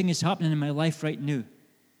something is happening in my life right now.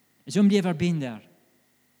 Has somebody ever been there?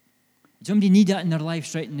 Does somebody need that in their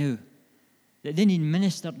lives right now? That they need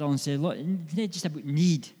ministered on and say, look, it's not just about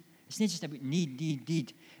need. It's not just about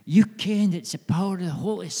need. You can, it's the power of the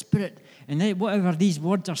Holy Spirit. And that whatever these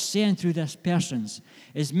words are saying through this person's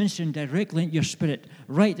is ministering directly into your spirit.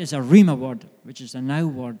 Right as a rhema word, which is a now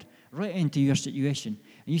word, right into your situation.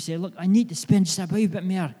 And you say, look, I need to spend just a wee bit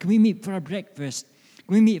more. Can we meet for a breakfast?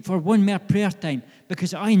 Can we meet for one more prayer time?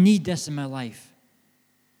 Because I need this in my life.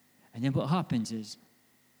 And then what happens is,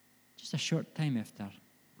 just a short time after,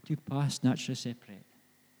 two paths naturally separate.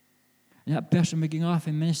 And that person will go off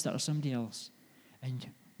and minister to somebody else. And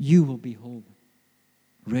you will be whole,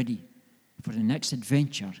 ready for the next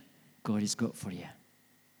adventure God has got for you.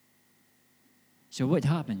 So what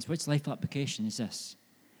happens? What's life application is this.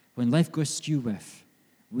 When life goes skew with,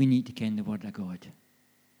 we need to ken the Word of God.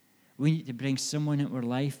 We need to bring someone into our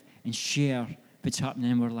life and share what's happening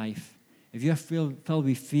in our life. If you're filled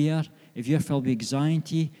with fear, if you're filled with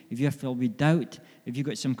anxiety, if you're filled with doubt, if you've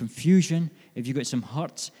got some confusion, if you've got some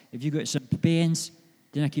hurts, if you've got some pains,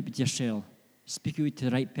 then keep it to yourself. Speak it to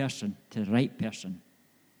the right person,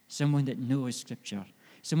 someone that knows Scripture,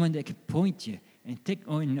 Someone that could point you and take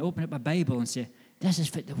on and open up a Bible and say, this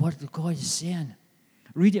is what the Word of God is saying.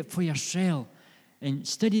 Read it for yourself and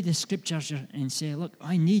study the Scriptures and say, look,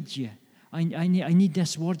 I need you. I need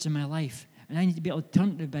these words in my life. And I need to be able to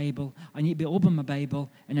turn to the Bible. I need to be able to open my Bible,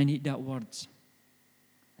 and I need that words.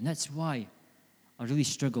 And that's why I really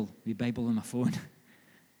struggle with Bible on my phone.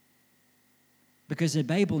 Because the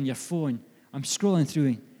Bible on your phone, I'm scrolling through,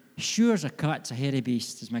 and sure as a cat's a hairy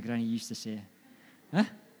beast, as my granny used to say. Huh?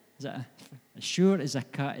 Is that as sure as a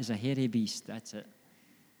cat is a hairy beast. That's it.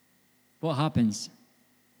 What happens?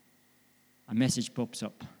 A message pops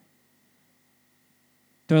up.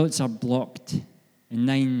 Toilets are blocked in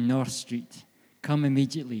 9 North Street. Come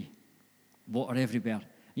immediately. Water everywhere. And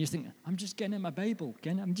you think, I'm just getting in my Bible.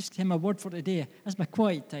 I'm just getting my word for the day. That's my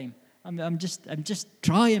quiet time. I'm just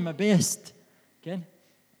trying my best. Again,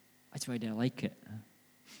 that's why I like it.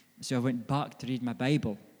 So I went back to read my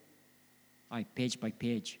Bible, page by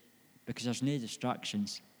page, because there's no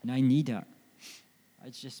distractions, and I need it.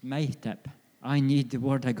 It's just my tip. I need the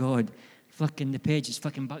Word of God. Flicking the pages,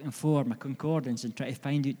 flicking back and forth, my concordance, and try to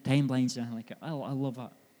find out timelines, and like, I love it.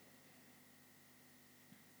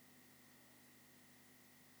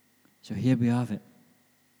 So here we have it.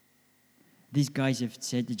 These guys have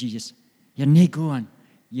said to Jesus, you're not going.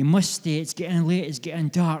 You must stay. It's getting late. It's getting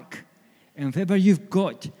dark. And whatever you've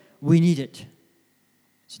got, we need it.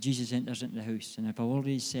 So Jesus enters into the house. And I've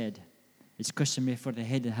already said, it's customary for the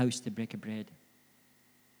head of the house to break a bread.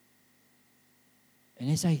 And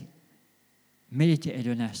as I meditated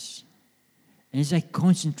on this, and as I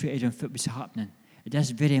concentrated on what was happening at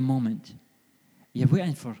this very moment, you're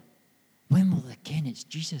waiting for, when will they ken it's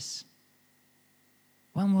Jesus?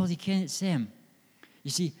 When will they ken it's them?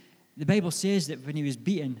 You see, the Bible says that when he was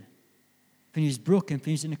beaten, when he was broken, when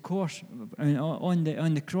he was in the course, on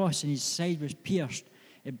the cross and his side was pierced,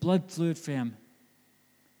 and blood flowed from him.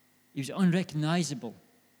 He was unrecognizable.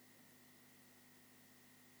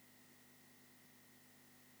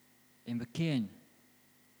 And we ken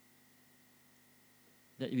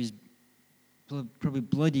that he was probably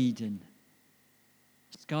bloodied and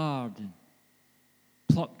scarred and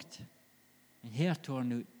plucked and hair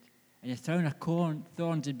torn out. And a crown of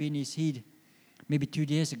thorns had been in his head maybe 2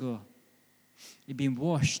 days ago. He'd been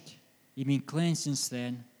washed. He'd been cleansed since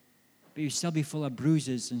then. But he'd still be full of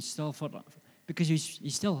bruises and still because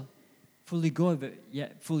he's still fully God, but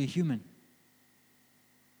yet fully human.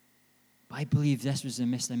 But I believe this was the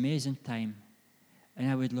most amazing time. And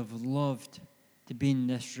I would have loved to be in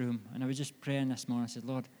this room. And I was just praying this morning. I said,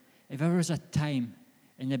 Lord, if there was a time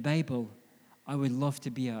in the Bible I would love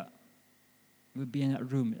to be at, would be in that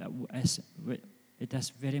room at this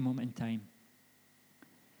very moment in time.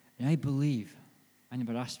 And I believe, I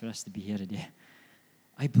never asked for us to be here today.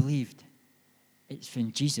 I believed it's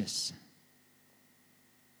when Jesus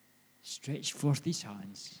stretched forth his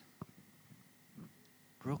hands,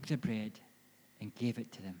 broke the bread, and gave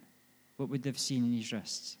it to them. What would they have seen in his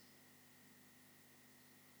wrists?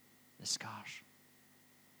 The scars.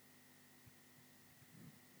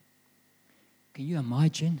 Can you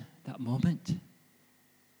imagine that moment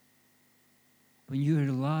when you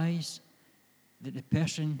realize that the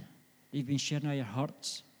person that you've been sharing all your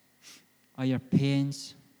hurts, all your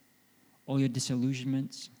pains, all your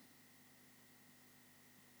disillusionments,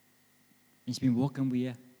 he's been walking with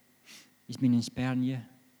you, he's been inspiring you,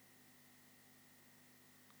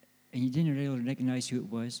 and you didn't really recognize who it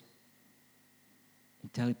was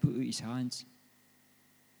until he put out his hands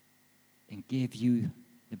and gave you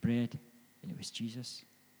the bread, and it was Jesus.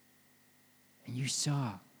 And you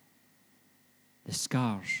saw the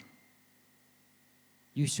scars.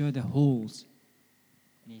 You saw the holes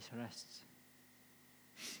in his wrists.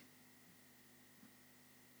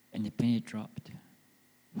 And the penny dropped.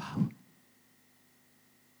 Wow.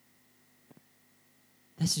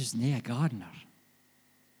 This is not a gardener.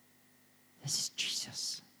 This is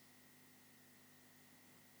Jesus.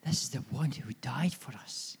 This is the one who died for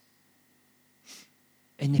us.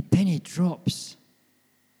 And the penny drops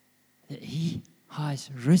that he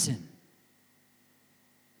has risen,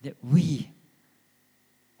 that we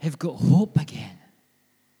have got hope again.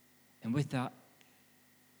 And with that,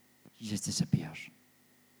 Jesus disappears.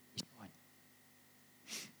 He's gone.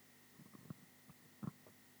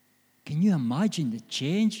 Can you imagine the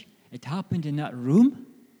change that happened in that room?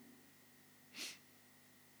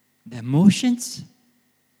 The emotions,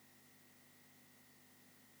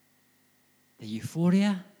 the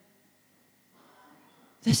euphoria.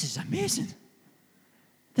 This is amazing.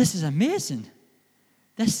 This is amazing.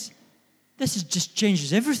 This just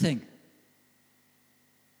changes everything.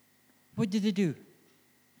 What did they do?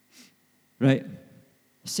 Right.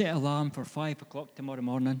 Set an alarm for 5 o'clock tomorrow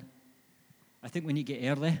morning. I think we need to get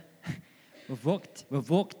early. We've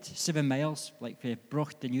walked 7 miles, like from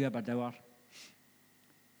Broch to New Aberdour.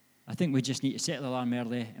 I think we just need to set the alarm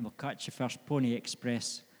early and we'll catch the first Pony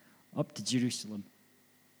Express up to Jerusalem.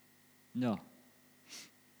 No.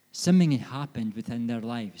 Something had happened within their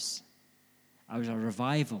lives. There was a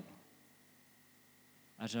revival.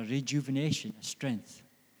 There's a rejuvenation, a strength.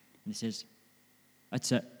 And he says,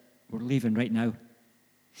 that's it. We're leaving right now.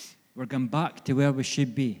 We're going back to where we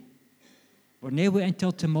should be. We're not waiting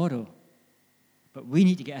until tomorrow. But we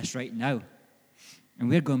need to get us right now. And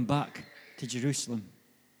we're going back to Jerusalem.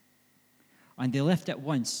 And they left at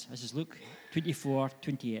once. This is Luke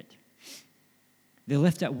 24:28. They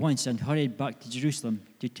left at once and hurried back to Jerusalem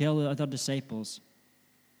to tell the other disciples.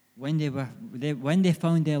 When they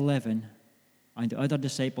found the 11 and the other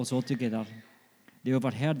disciples all together, they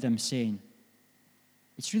overheard them saying,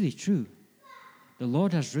 it's really true. The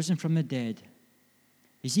Lord has risen from the dead.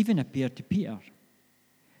 He's even appeared to Peter.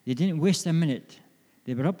 They didn't waste a minute.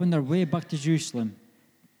 They were up on their way back to Jerusalem.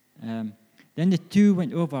 Then the two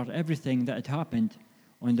went over everything that had happened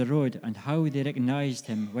on the road and how they recognized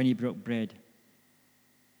him when he broke bread.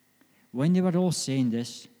 When they were all saying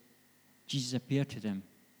this, Jesus appeared to them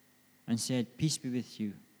and said, peace be with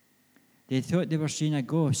you. They thought they were seeing a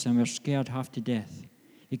ghost and were scared half to death.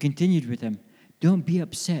 He continued with them, don't be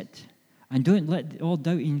upset and don't let all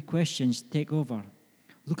doubting questions take over.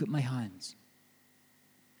 Look at my hands.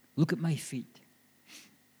 Look at my feet.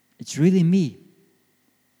 It's really me.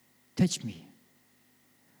 Touch me.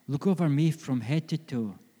 Look over me from head to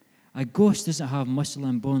toe. A ghost doesn't have muscle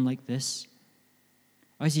and bone like this.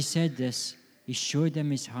 As he said this, he showed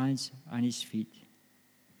them his hands and his feet.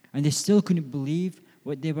 And they still couldn't believe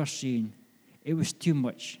what they were seeing. It was too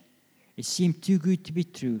much. It seemed too good to be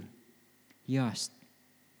true. He asked,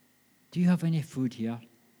 do you have any food here?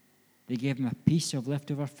 They gave him a piece of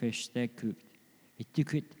leftover fish they had cooked. He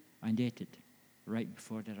took it and ate it right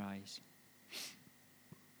before their eyes.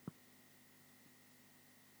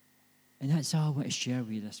 And that's all I want to share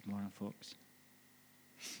with you this morning, folks.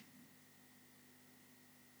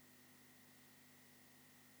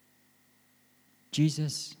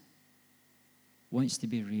 Jesus wants to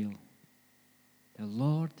be real. The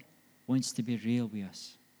Lord wants to be real with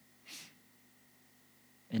us.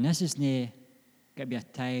 And this is not got to be a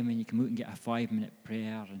time when you come out and get a 5-minute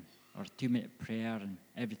prayer or a 2-minute prayer and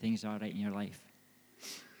everything's all right in your life.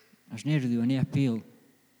 There's not really any appeal.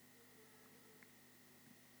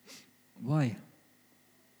 Why?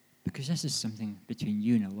 Because this is something between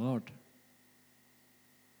you and the Lord.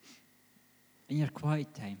 In your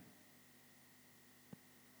quiet time,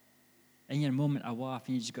 in your moment of laugh,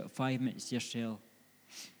 and you just got 5 minutes to yourself.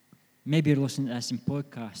 Maybe you're listening to this in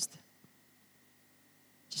podcast.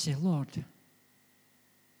 Just say, Lord,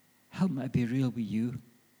 help me to be real with you.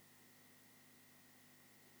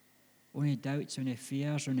 Any doubts, any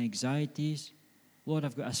fears, any anxieties. Lord,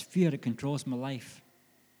 I've got this fear that controls my life.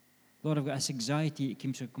 Lord, I've got this anxiety that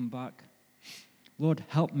keeps me coming back. Lord,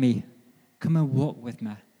 help me. Come and walk with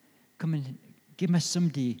me. Come and give me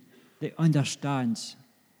somebody that understands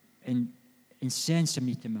and sends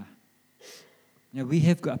somebody to me. Now, we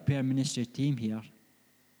have got a prayer ministry team here.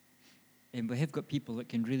 And we have got people that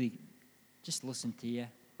can really just listen to you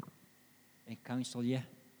and counsel you.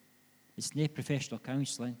 It's not professional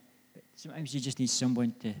counseling, but sometimes you just need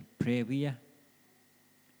someone to pray with you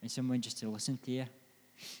and someone just to listen to you.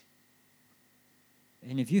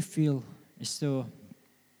 And if you feel as though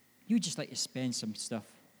you just like to spend some stuff,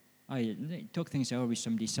 talk things over with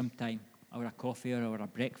somebody sometime, or a coffee, or a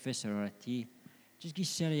breakfast, or a tea, just give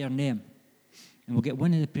Sarah your name. And we'll get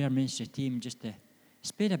one of the prayer ministry team just to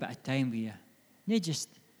spend a bit of time with you. There's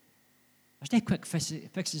no quick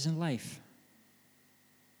fixes in life.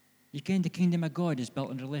 You can, the kingdom of God is built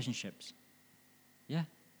on relationships. Yeah?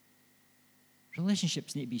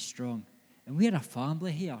 Relationships need to be strong. And we're a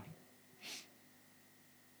family here.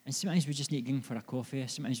 And sometimes we just need to go for a coffee.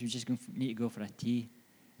 Sometimes we just need to go for a tea.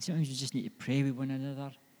 And sometimes we just need to pray with one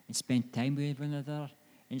another and spend time with one another.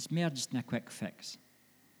 And it's more just a quick fix.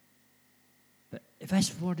 But if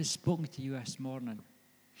this word is spoken to you this morning,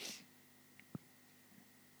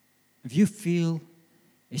 if you feel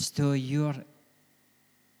as though you're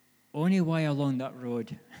on your way along that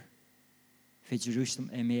road for Jerusalem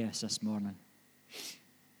Emmaus this morning,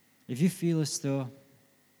 if you feel as though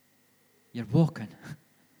you're walking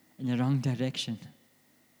in the wrong direction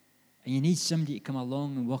and you need somebody to come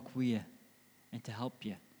along and walk with you and to help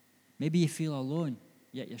you, maybe you feel alone,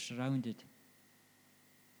 yet you're surrounded.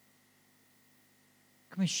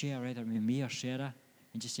 Come and share either with me or Sarah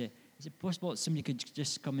and just say, is it possible that somebody could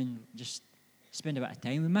just come and just spend a bit of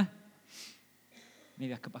time with me.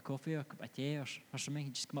 Maybe a cup of coffee or a cup of tea or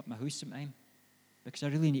something. Just come up to my house sometime. Because I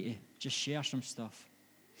really need to just share some stuff.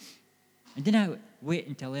 And then I wait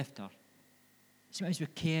until after. Sometimes we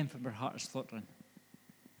came from our heart is fluttering.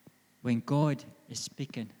 When God is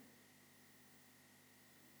speaking.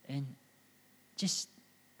 And just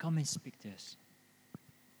come and speak to us.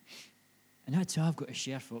 And that's all I've got to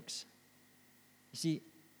share, folks. You see,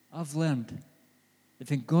 I've learned that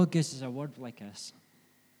when God gives us a word like this,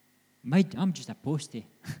 I'm just a postie.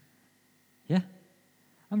 Yeah?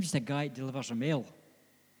 I'm just a guy that delivers a mail.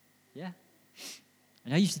 Yeah?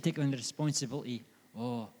 And I used to take on the responsibility,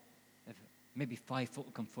 if maybe 5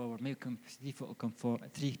 folk come forward, maybe 3 folk come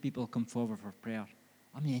forward, 3 people come forward for prayer.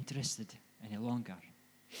 I'm not interested any longer.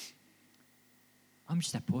 I'm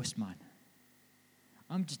just a postman.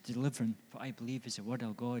 I'm just delivering what I believe is the word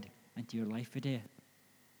of God into your life today.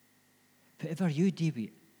 Whatever you do with,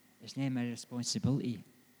 it's not my responsibility.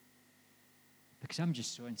 Because I'm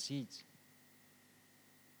just sowing seeds.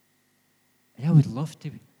 And I would love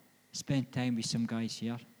to spend time with some guys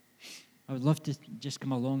here. I would love to just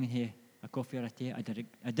come along and have a coffee or a tea.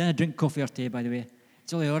 I didn't drink coffee or tea, by the way.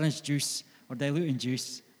 It's only orange juice or diluting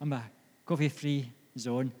juice. I'm a coffee-free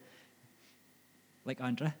zone, like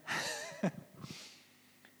Andra.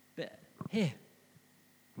 But hey,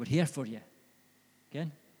 we're here for you.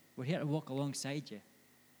 Again, we're here to walk alongside you.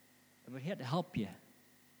 And we're here to help you.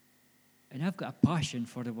 And I've got a passion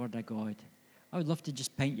for the Word of God. I would love to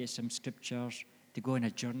just paint you some scriptures, to go on a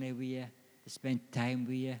journey with you, to spend time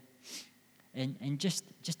with you, and just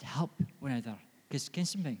help one another. Because can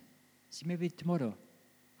something? See, maybe tomorrow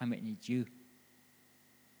I might need you.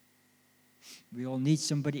 We all need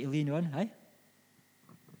somebody to lean on, eh?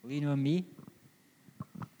 Lean on me.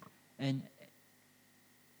 And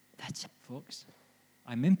that's it, folks.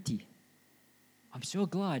 I'm empty. I'm so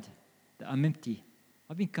glad that I'm empty.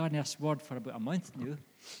 I've been carrying this word for about a month now,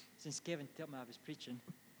 since Kevin told me I was preaching.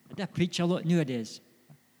 I do preach a lot nowadays,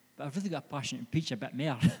 but I've really got a passion to preach a bit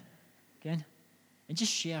more, again, and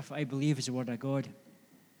just share what I believe is the word of God.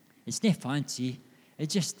 It's not fancy.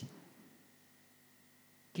 It's just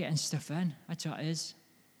getting stuff in. That's what it is,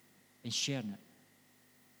 and sharing it,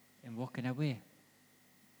 and walking away,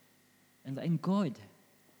 and letting God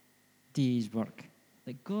do His work,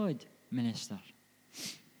 let God minister.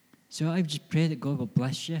 So I just pray that God will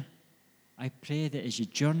bless you. I pray that as you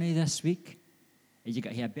journey this week, as you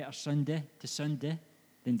get here a better Sunday to Sunday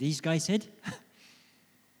than these guys had,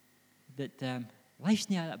 that life's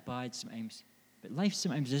not that bad sometimes, but life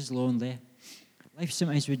sometimes is lonely. Life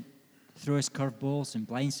sometimes would throw us curveballs and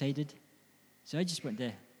blindsided. So I just want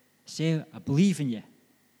to say, I believe in you.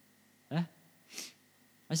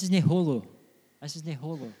 This is not hollow. This is not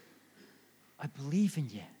hollow. I believe in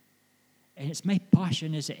you. And it's my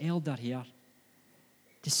passion as an elder here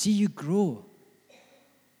to see you grow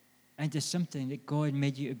into something that God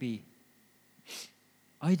made you to be.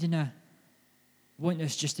 I don't want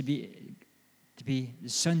us just to be the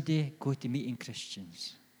Sunday go-to-meeting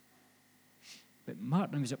Christians. But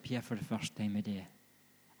Martin was up here for the first time today.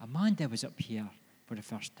 Amanda was up here for the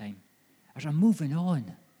first time. As I'm moving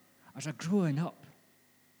on, as I'm growing up,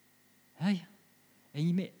 hey? And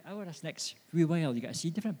you may, over this next wee while, you got to see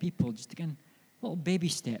different people just taking little baby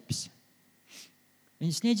steps. And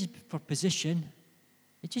it's not just for position,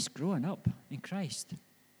 it's just growing up in Christ.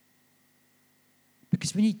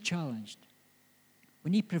 Because we need challenged,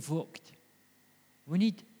 we need provoked, we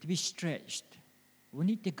need to be stretched, we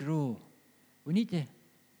need to grow, we need to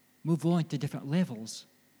move on to different levels.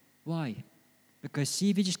 Why? Because see,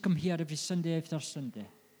 if you just come here every Sunday after Sunday,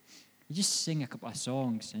 you just sing a couple of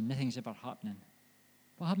songs and nothing's ever happening.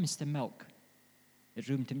 What happens to milk at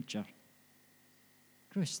room temperature?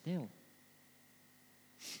 It grows stale.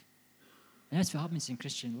 And that's what happens in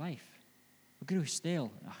Christian life. We grow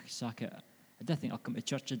stale. Sack it. I don't think I'll come to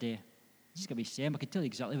church today. It's just going to be the same. I can tell you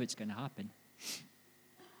exactly what's going to happen.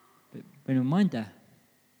 But when Amanda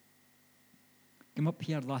came up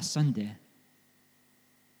here last Sunday,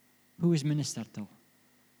 who was ministered to?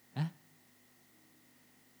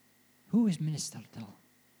 Who was ministered to?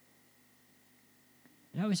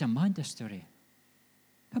 That was Amanda's story.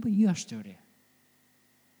 How about your story?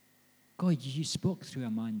 God, you spoke through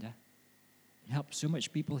Amanda and helped so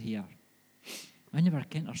much people here. I never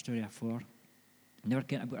kent her story before. I never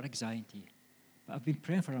kent about her anxiety. But I've been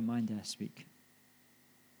praying for Amanda this week.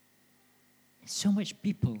 And so much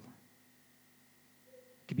people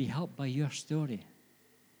can be helped by your story,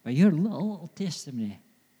 by your little testimony.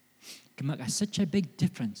 Can make such a big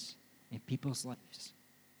difference in people's lives.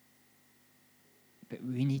 But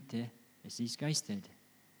we need to, as these guys did,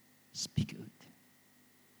 speak out.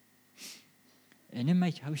 And in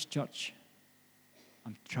my house church,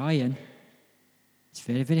 I'm trying. It's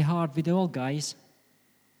very, very hard with the old guys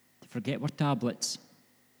to forget our tablets.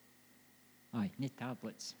 Aye, need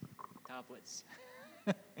tablets. Tablets.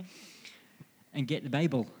 And get the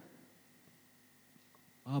Bible.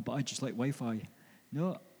 Oh, but I just like Wi-Fi.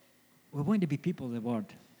 No, we want to be people of the Word.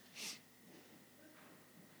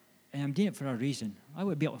 And I'm doing it for a reason. I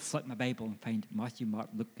would be able to flip my Bible and find Matthew, Mark,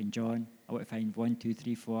 Luke, and John. I would find 1, 2,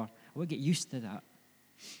 3, 4. I would get used to that.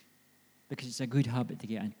 Because it's a good habit to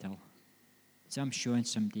get into. So I'm showing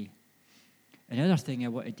somebody. Another thing I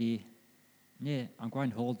want to do, I'm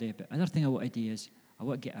going on holiday, but another thing I want to do is I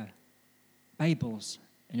want to get Bibles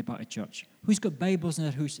in the back of church. Who's got Bibles in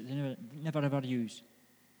their house that they never ever use?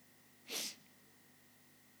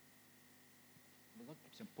 I'm looking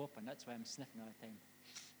for some popping, that's why I'm sniffing all the time.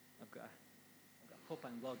 I've got a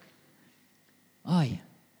popping lug. Aye.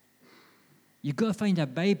 You've got to find a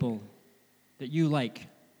Bible that you like.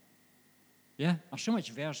 Yeah? There's so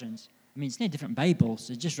much versions. I mean, it's not different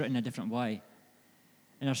Bibles. It's just written a different way.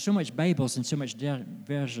 And there's so much Bibles and so much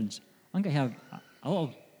versions. I'm going to have a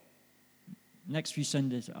little... Next few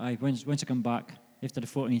Sundays, once I come back, after the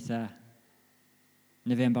 14th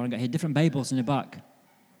November, I'm going to have different Bibles in the back.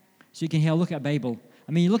 So you can have a look at a Bible.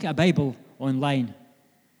 I mean, you look at a Bible online,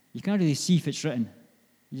 you can't really see if it's written.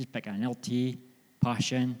 You just pick an LT,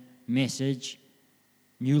 Passion, Message,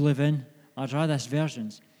 New Living, or other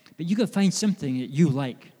versions. But you've got to find something that you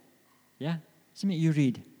like. Yeah? Something that you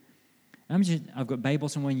read. I've got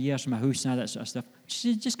Bibles in 1 year from my house and all that sort of stuff.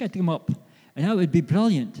 Just got to them up. And that would be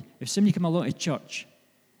brilliant if somebody came along to church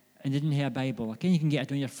and didn't have a Bible. Again, you can get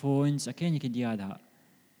it on your phones. Again, you can do all that.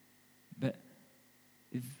 But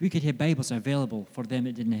if we could have Bibles available for them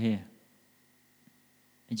that didn't have,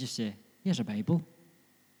 and just say, here's a Bible.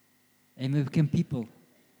 And we become people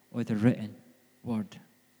of the written word.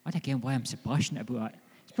 I don't get why I'm so passionate about that.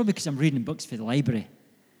 It's probably because I'm reading books for the library.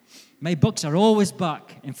 My books are always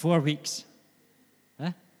back in 4 weeks.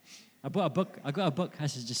 Huh? I got a book,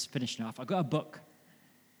 this is just finishing off. I got a book.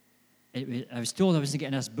 I was told I wasn't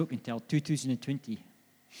getting this book until 2020.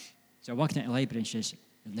 So I walked into the library and she says,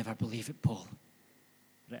 you'll never believe it, Paul.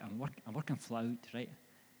 Right, I'm working flat out, right?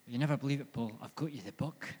 You'll never believe it, Paul. I've got you the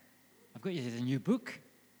book. I've got you the new book.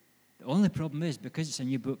 The only problem is, because it's a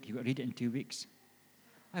new book, you've got to read it in 2 weeks.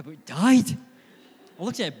 I about died. I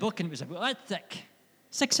looked at the book and it was about that thick.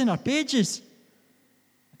 600 pages.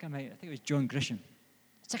 I think it was John Grisham.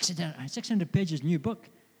 600 pages, new book. I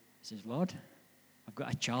says, Lord, I've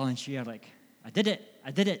got a challenge here. Like, I did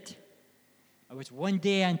it. I was 1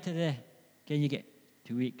 day into can you get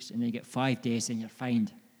 2 weeks, and then you get 5 days, and you're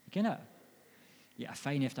fined. You get it? You get a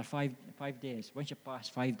fine after five days. Once you pass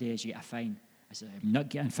 5 days, you get a fine. I said, I'm not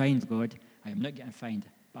getting fined, God. I am not getting fined.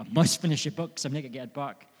 But I must finish the book, so I'm not going to get it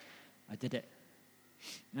back. I did it.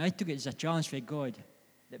 And I took it as a challenge for God,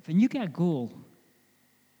 that when you get a goal,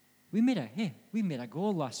 we made a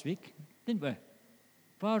goal last week, didn't we?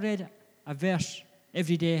 If I read a verse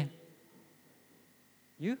every day.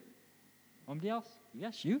 You? Somebody else?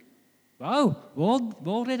 Yes, you? Wow, we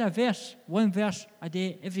all read a verse, 1 verse a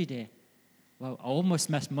day, every day. Well, I almost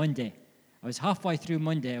missed Monday. I was halfway through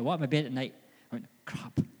Monday. I went to my bed at night. I went,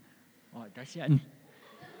 crap. Oh, that's it.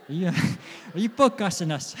 Are you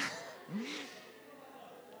podcasting us?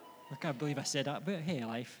 I can't believe I said that, but hey,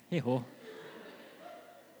 life. Hey, ho.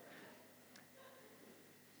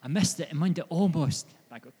 I missed it on Monday almost.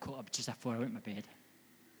 I got caught up just before I went to my bed.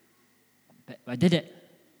 But I did it.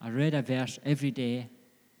 I read a verse every day,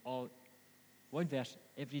 1 verse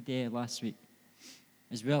every day last week,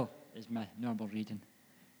 as well as my normal reading.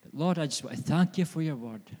 But Lord, I just want to thank you for your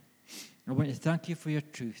word. I want to thank you for your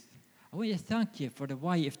truth. I want to thank you for the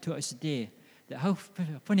way you've taught us today, that how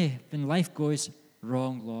funny when life goes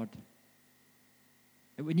wrong, Lord,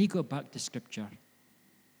 that we need to go back to Scripture.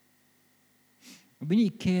 We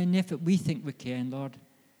need to care enough that we think we can, Lord.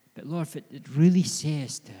 But, Lord, if it really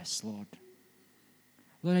says to us, Lord.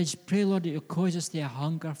 Lord, I just pray, Lord, that you'll cause us to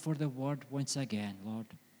hunger for the word once again, Lord.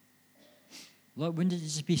 Lord, wouldn't it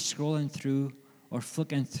just be scrolling through or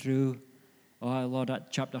flicking through? Oh, Lord,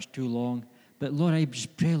 that chapter's too long. But, Lord, I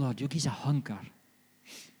just pray, Lord, you'll give us a hunger.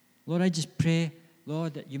 Lord, I just pray,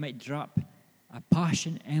 Lord, that you might drop a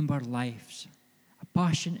passion in our lives, a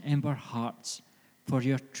passion in our hearts for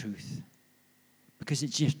your truth. Because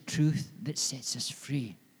it's your truth that sets us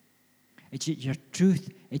free. It's your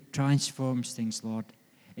truth, it transforms things, Lord.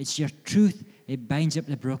 It's your truth, it binds up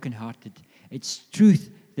the brokenhearted. It's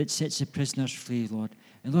truth that sets the prisoners free, Lord.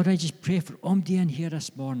 And Lord, I just pray for somebody in here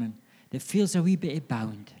this morning that feels a wee bit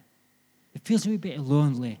bound, that feels a wee bit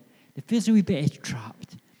lonely, that feels a wee bit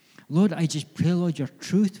trapped. Lord, I just pray, Lord, your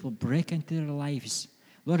truth will break into their lives.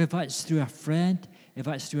 Lord, if that's through a friend, if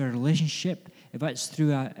that's through a relationship, if that's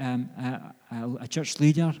through a church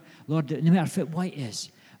leader, Lord, no matter what it is,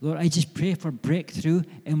 Lord, I just pray for breakthrough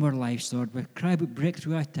in our lives, Lord. We cry about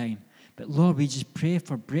breakthrough at time. But, Lord, we just pray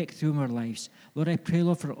for breakthrough in our lives. Lord, I pray,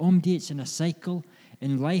 Lord, for dates in a cycle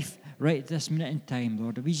in life right at this minute in time,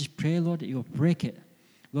 Lord. We just pray, Lord, that you'll break it.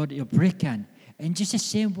 Lord, that you'll break in. And just the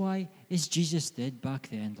same way as Jesus did back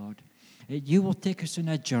then, Lord. That you will take us on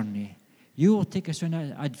a journey. You will take us on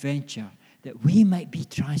an adventure, that we might be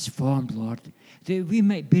transformed, Lord, that we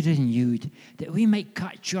might be renewed, that we might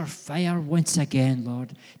catch your fire once again,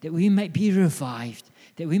 Lord, that we might be revived,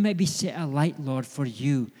 that we might be set alight, Lord, for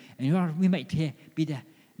you, and Lord, we might be the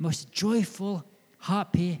most joyful,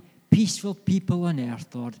 happy, peaceful people on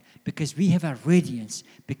earth, Lord, because we have a radiance,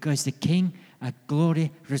 because the King of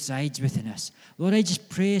glory resides within us. Lord, I just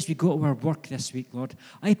pray as we go to our work this week, Lord,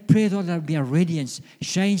 I pray, Lord, there will be a radiance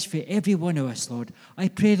shines for every one of us, Lord. I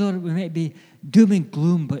pray, Lord, we might be doom and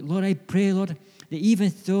gloom, but Lord, I pray, Lord, that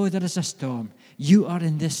even though there is a storm, you are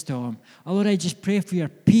in this storm. Oh, Lord, I just pray for your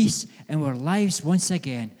peace in our lives once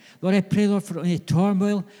again. Lord, I pray, Lord, for any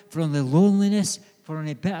turmoil, for any loneliness, for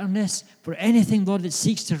any bitterness, for anything, Lord, that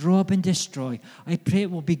seeks to rob and destroy. I pray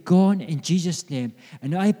it will be gone in Jesus' name.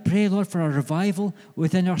 And I pray, Lord, for a revival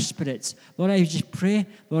within our spirits. Lord, I just pray,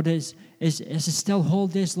 Lord, as it's still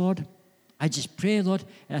holidays, Lord, I just pray, Lord,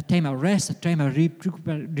 at a time of rest, a time of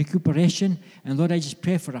recuperation. And Lord, I just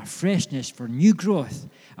pray for a freshness, for new growth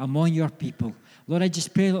among your people. Lord, I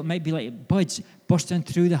just pray that it might be like buds bursting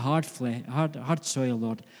through the hard soil,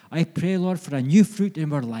 Lord. I pray, Lord, for a new fruit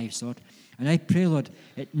in our lives, Lord. And I pray, Lord,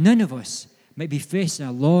 that none of us might be facing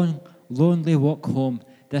a long, lonely walk home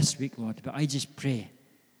this week, Lord. But I just pray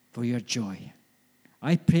for your joy.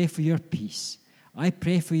 I pray for your peace. I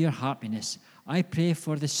pray for your happiness. I pray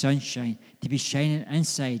for the sunshine to be shining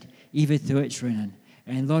inside, even though it's raining.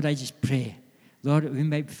 And Lord, I just pray, Lord, that we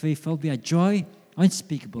might be filled with a joy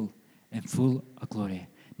unspeakable and full of glory.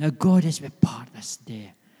 Now, God, as we part this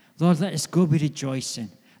day, Lord, let us go be rejoicing.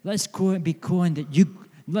 Let us go and be going that you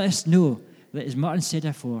let us know that, as Martin said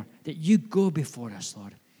before, that you go before us,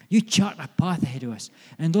 Lord. You chart a path ahead of us.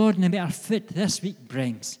 And Lord, no matter fit this week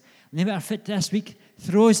brings, no matter fit this week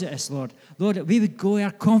throws at us, Lord, that we would go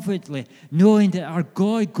there confidently, knowing that our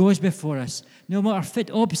God goes before us. No matter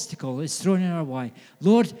fit obstacle is thrown in our way,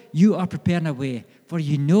 Lord, you are preparing a way, for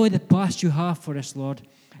you know the path you have for us, Lord.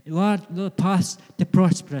 Lord, the path to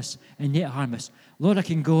prosper us and yet harm us. Lord, I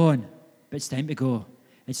can go on, but it's time to go.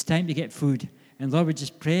 It's time to get food. And Lord, we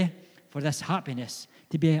just pray for this happiness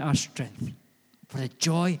to be our strength. For the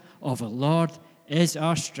joy of the Lord is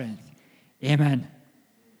our strength. Amen.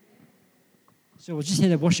 So we'll just hear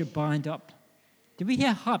the worship band up. Do we hear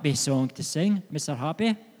a happy song to sing, Mr. Happy?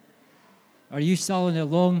 Or are you still on the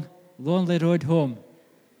long, lonely road home?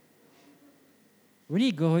 We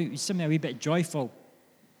need to go something a wee bit joyful.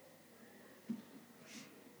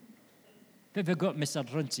 What have we got,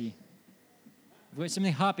 Mr. Ritchie? We've got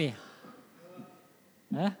something happy.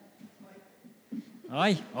 Huh?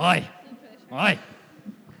 Aye, aye, aye.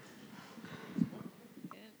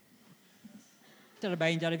 Just a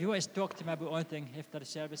reminder, if you want to talk to me about anything after the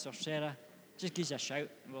service or Sarah, just give us a shout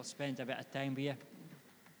and we'll spend a bit of time with you.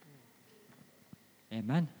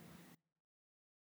 Amen.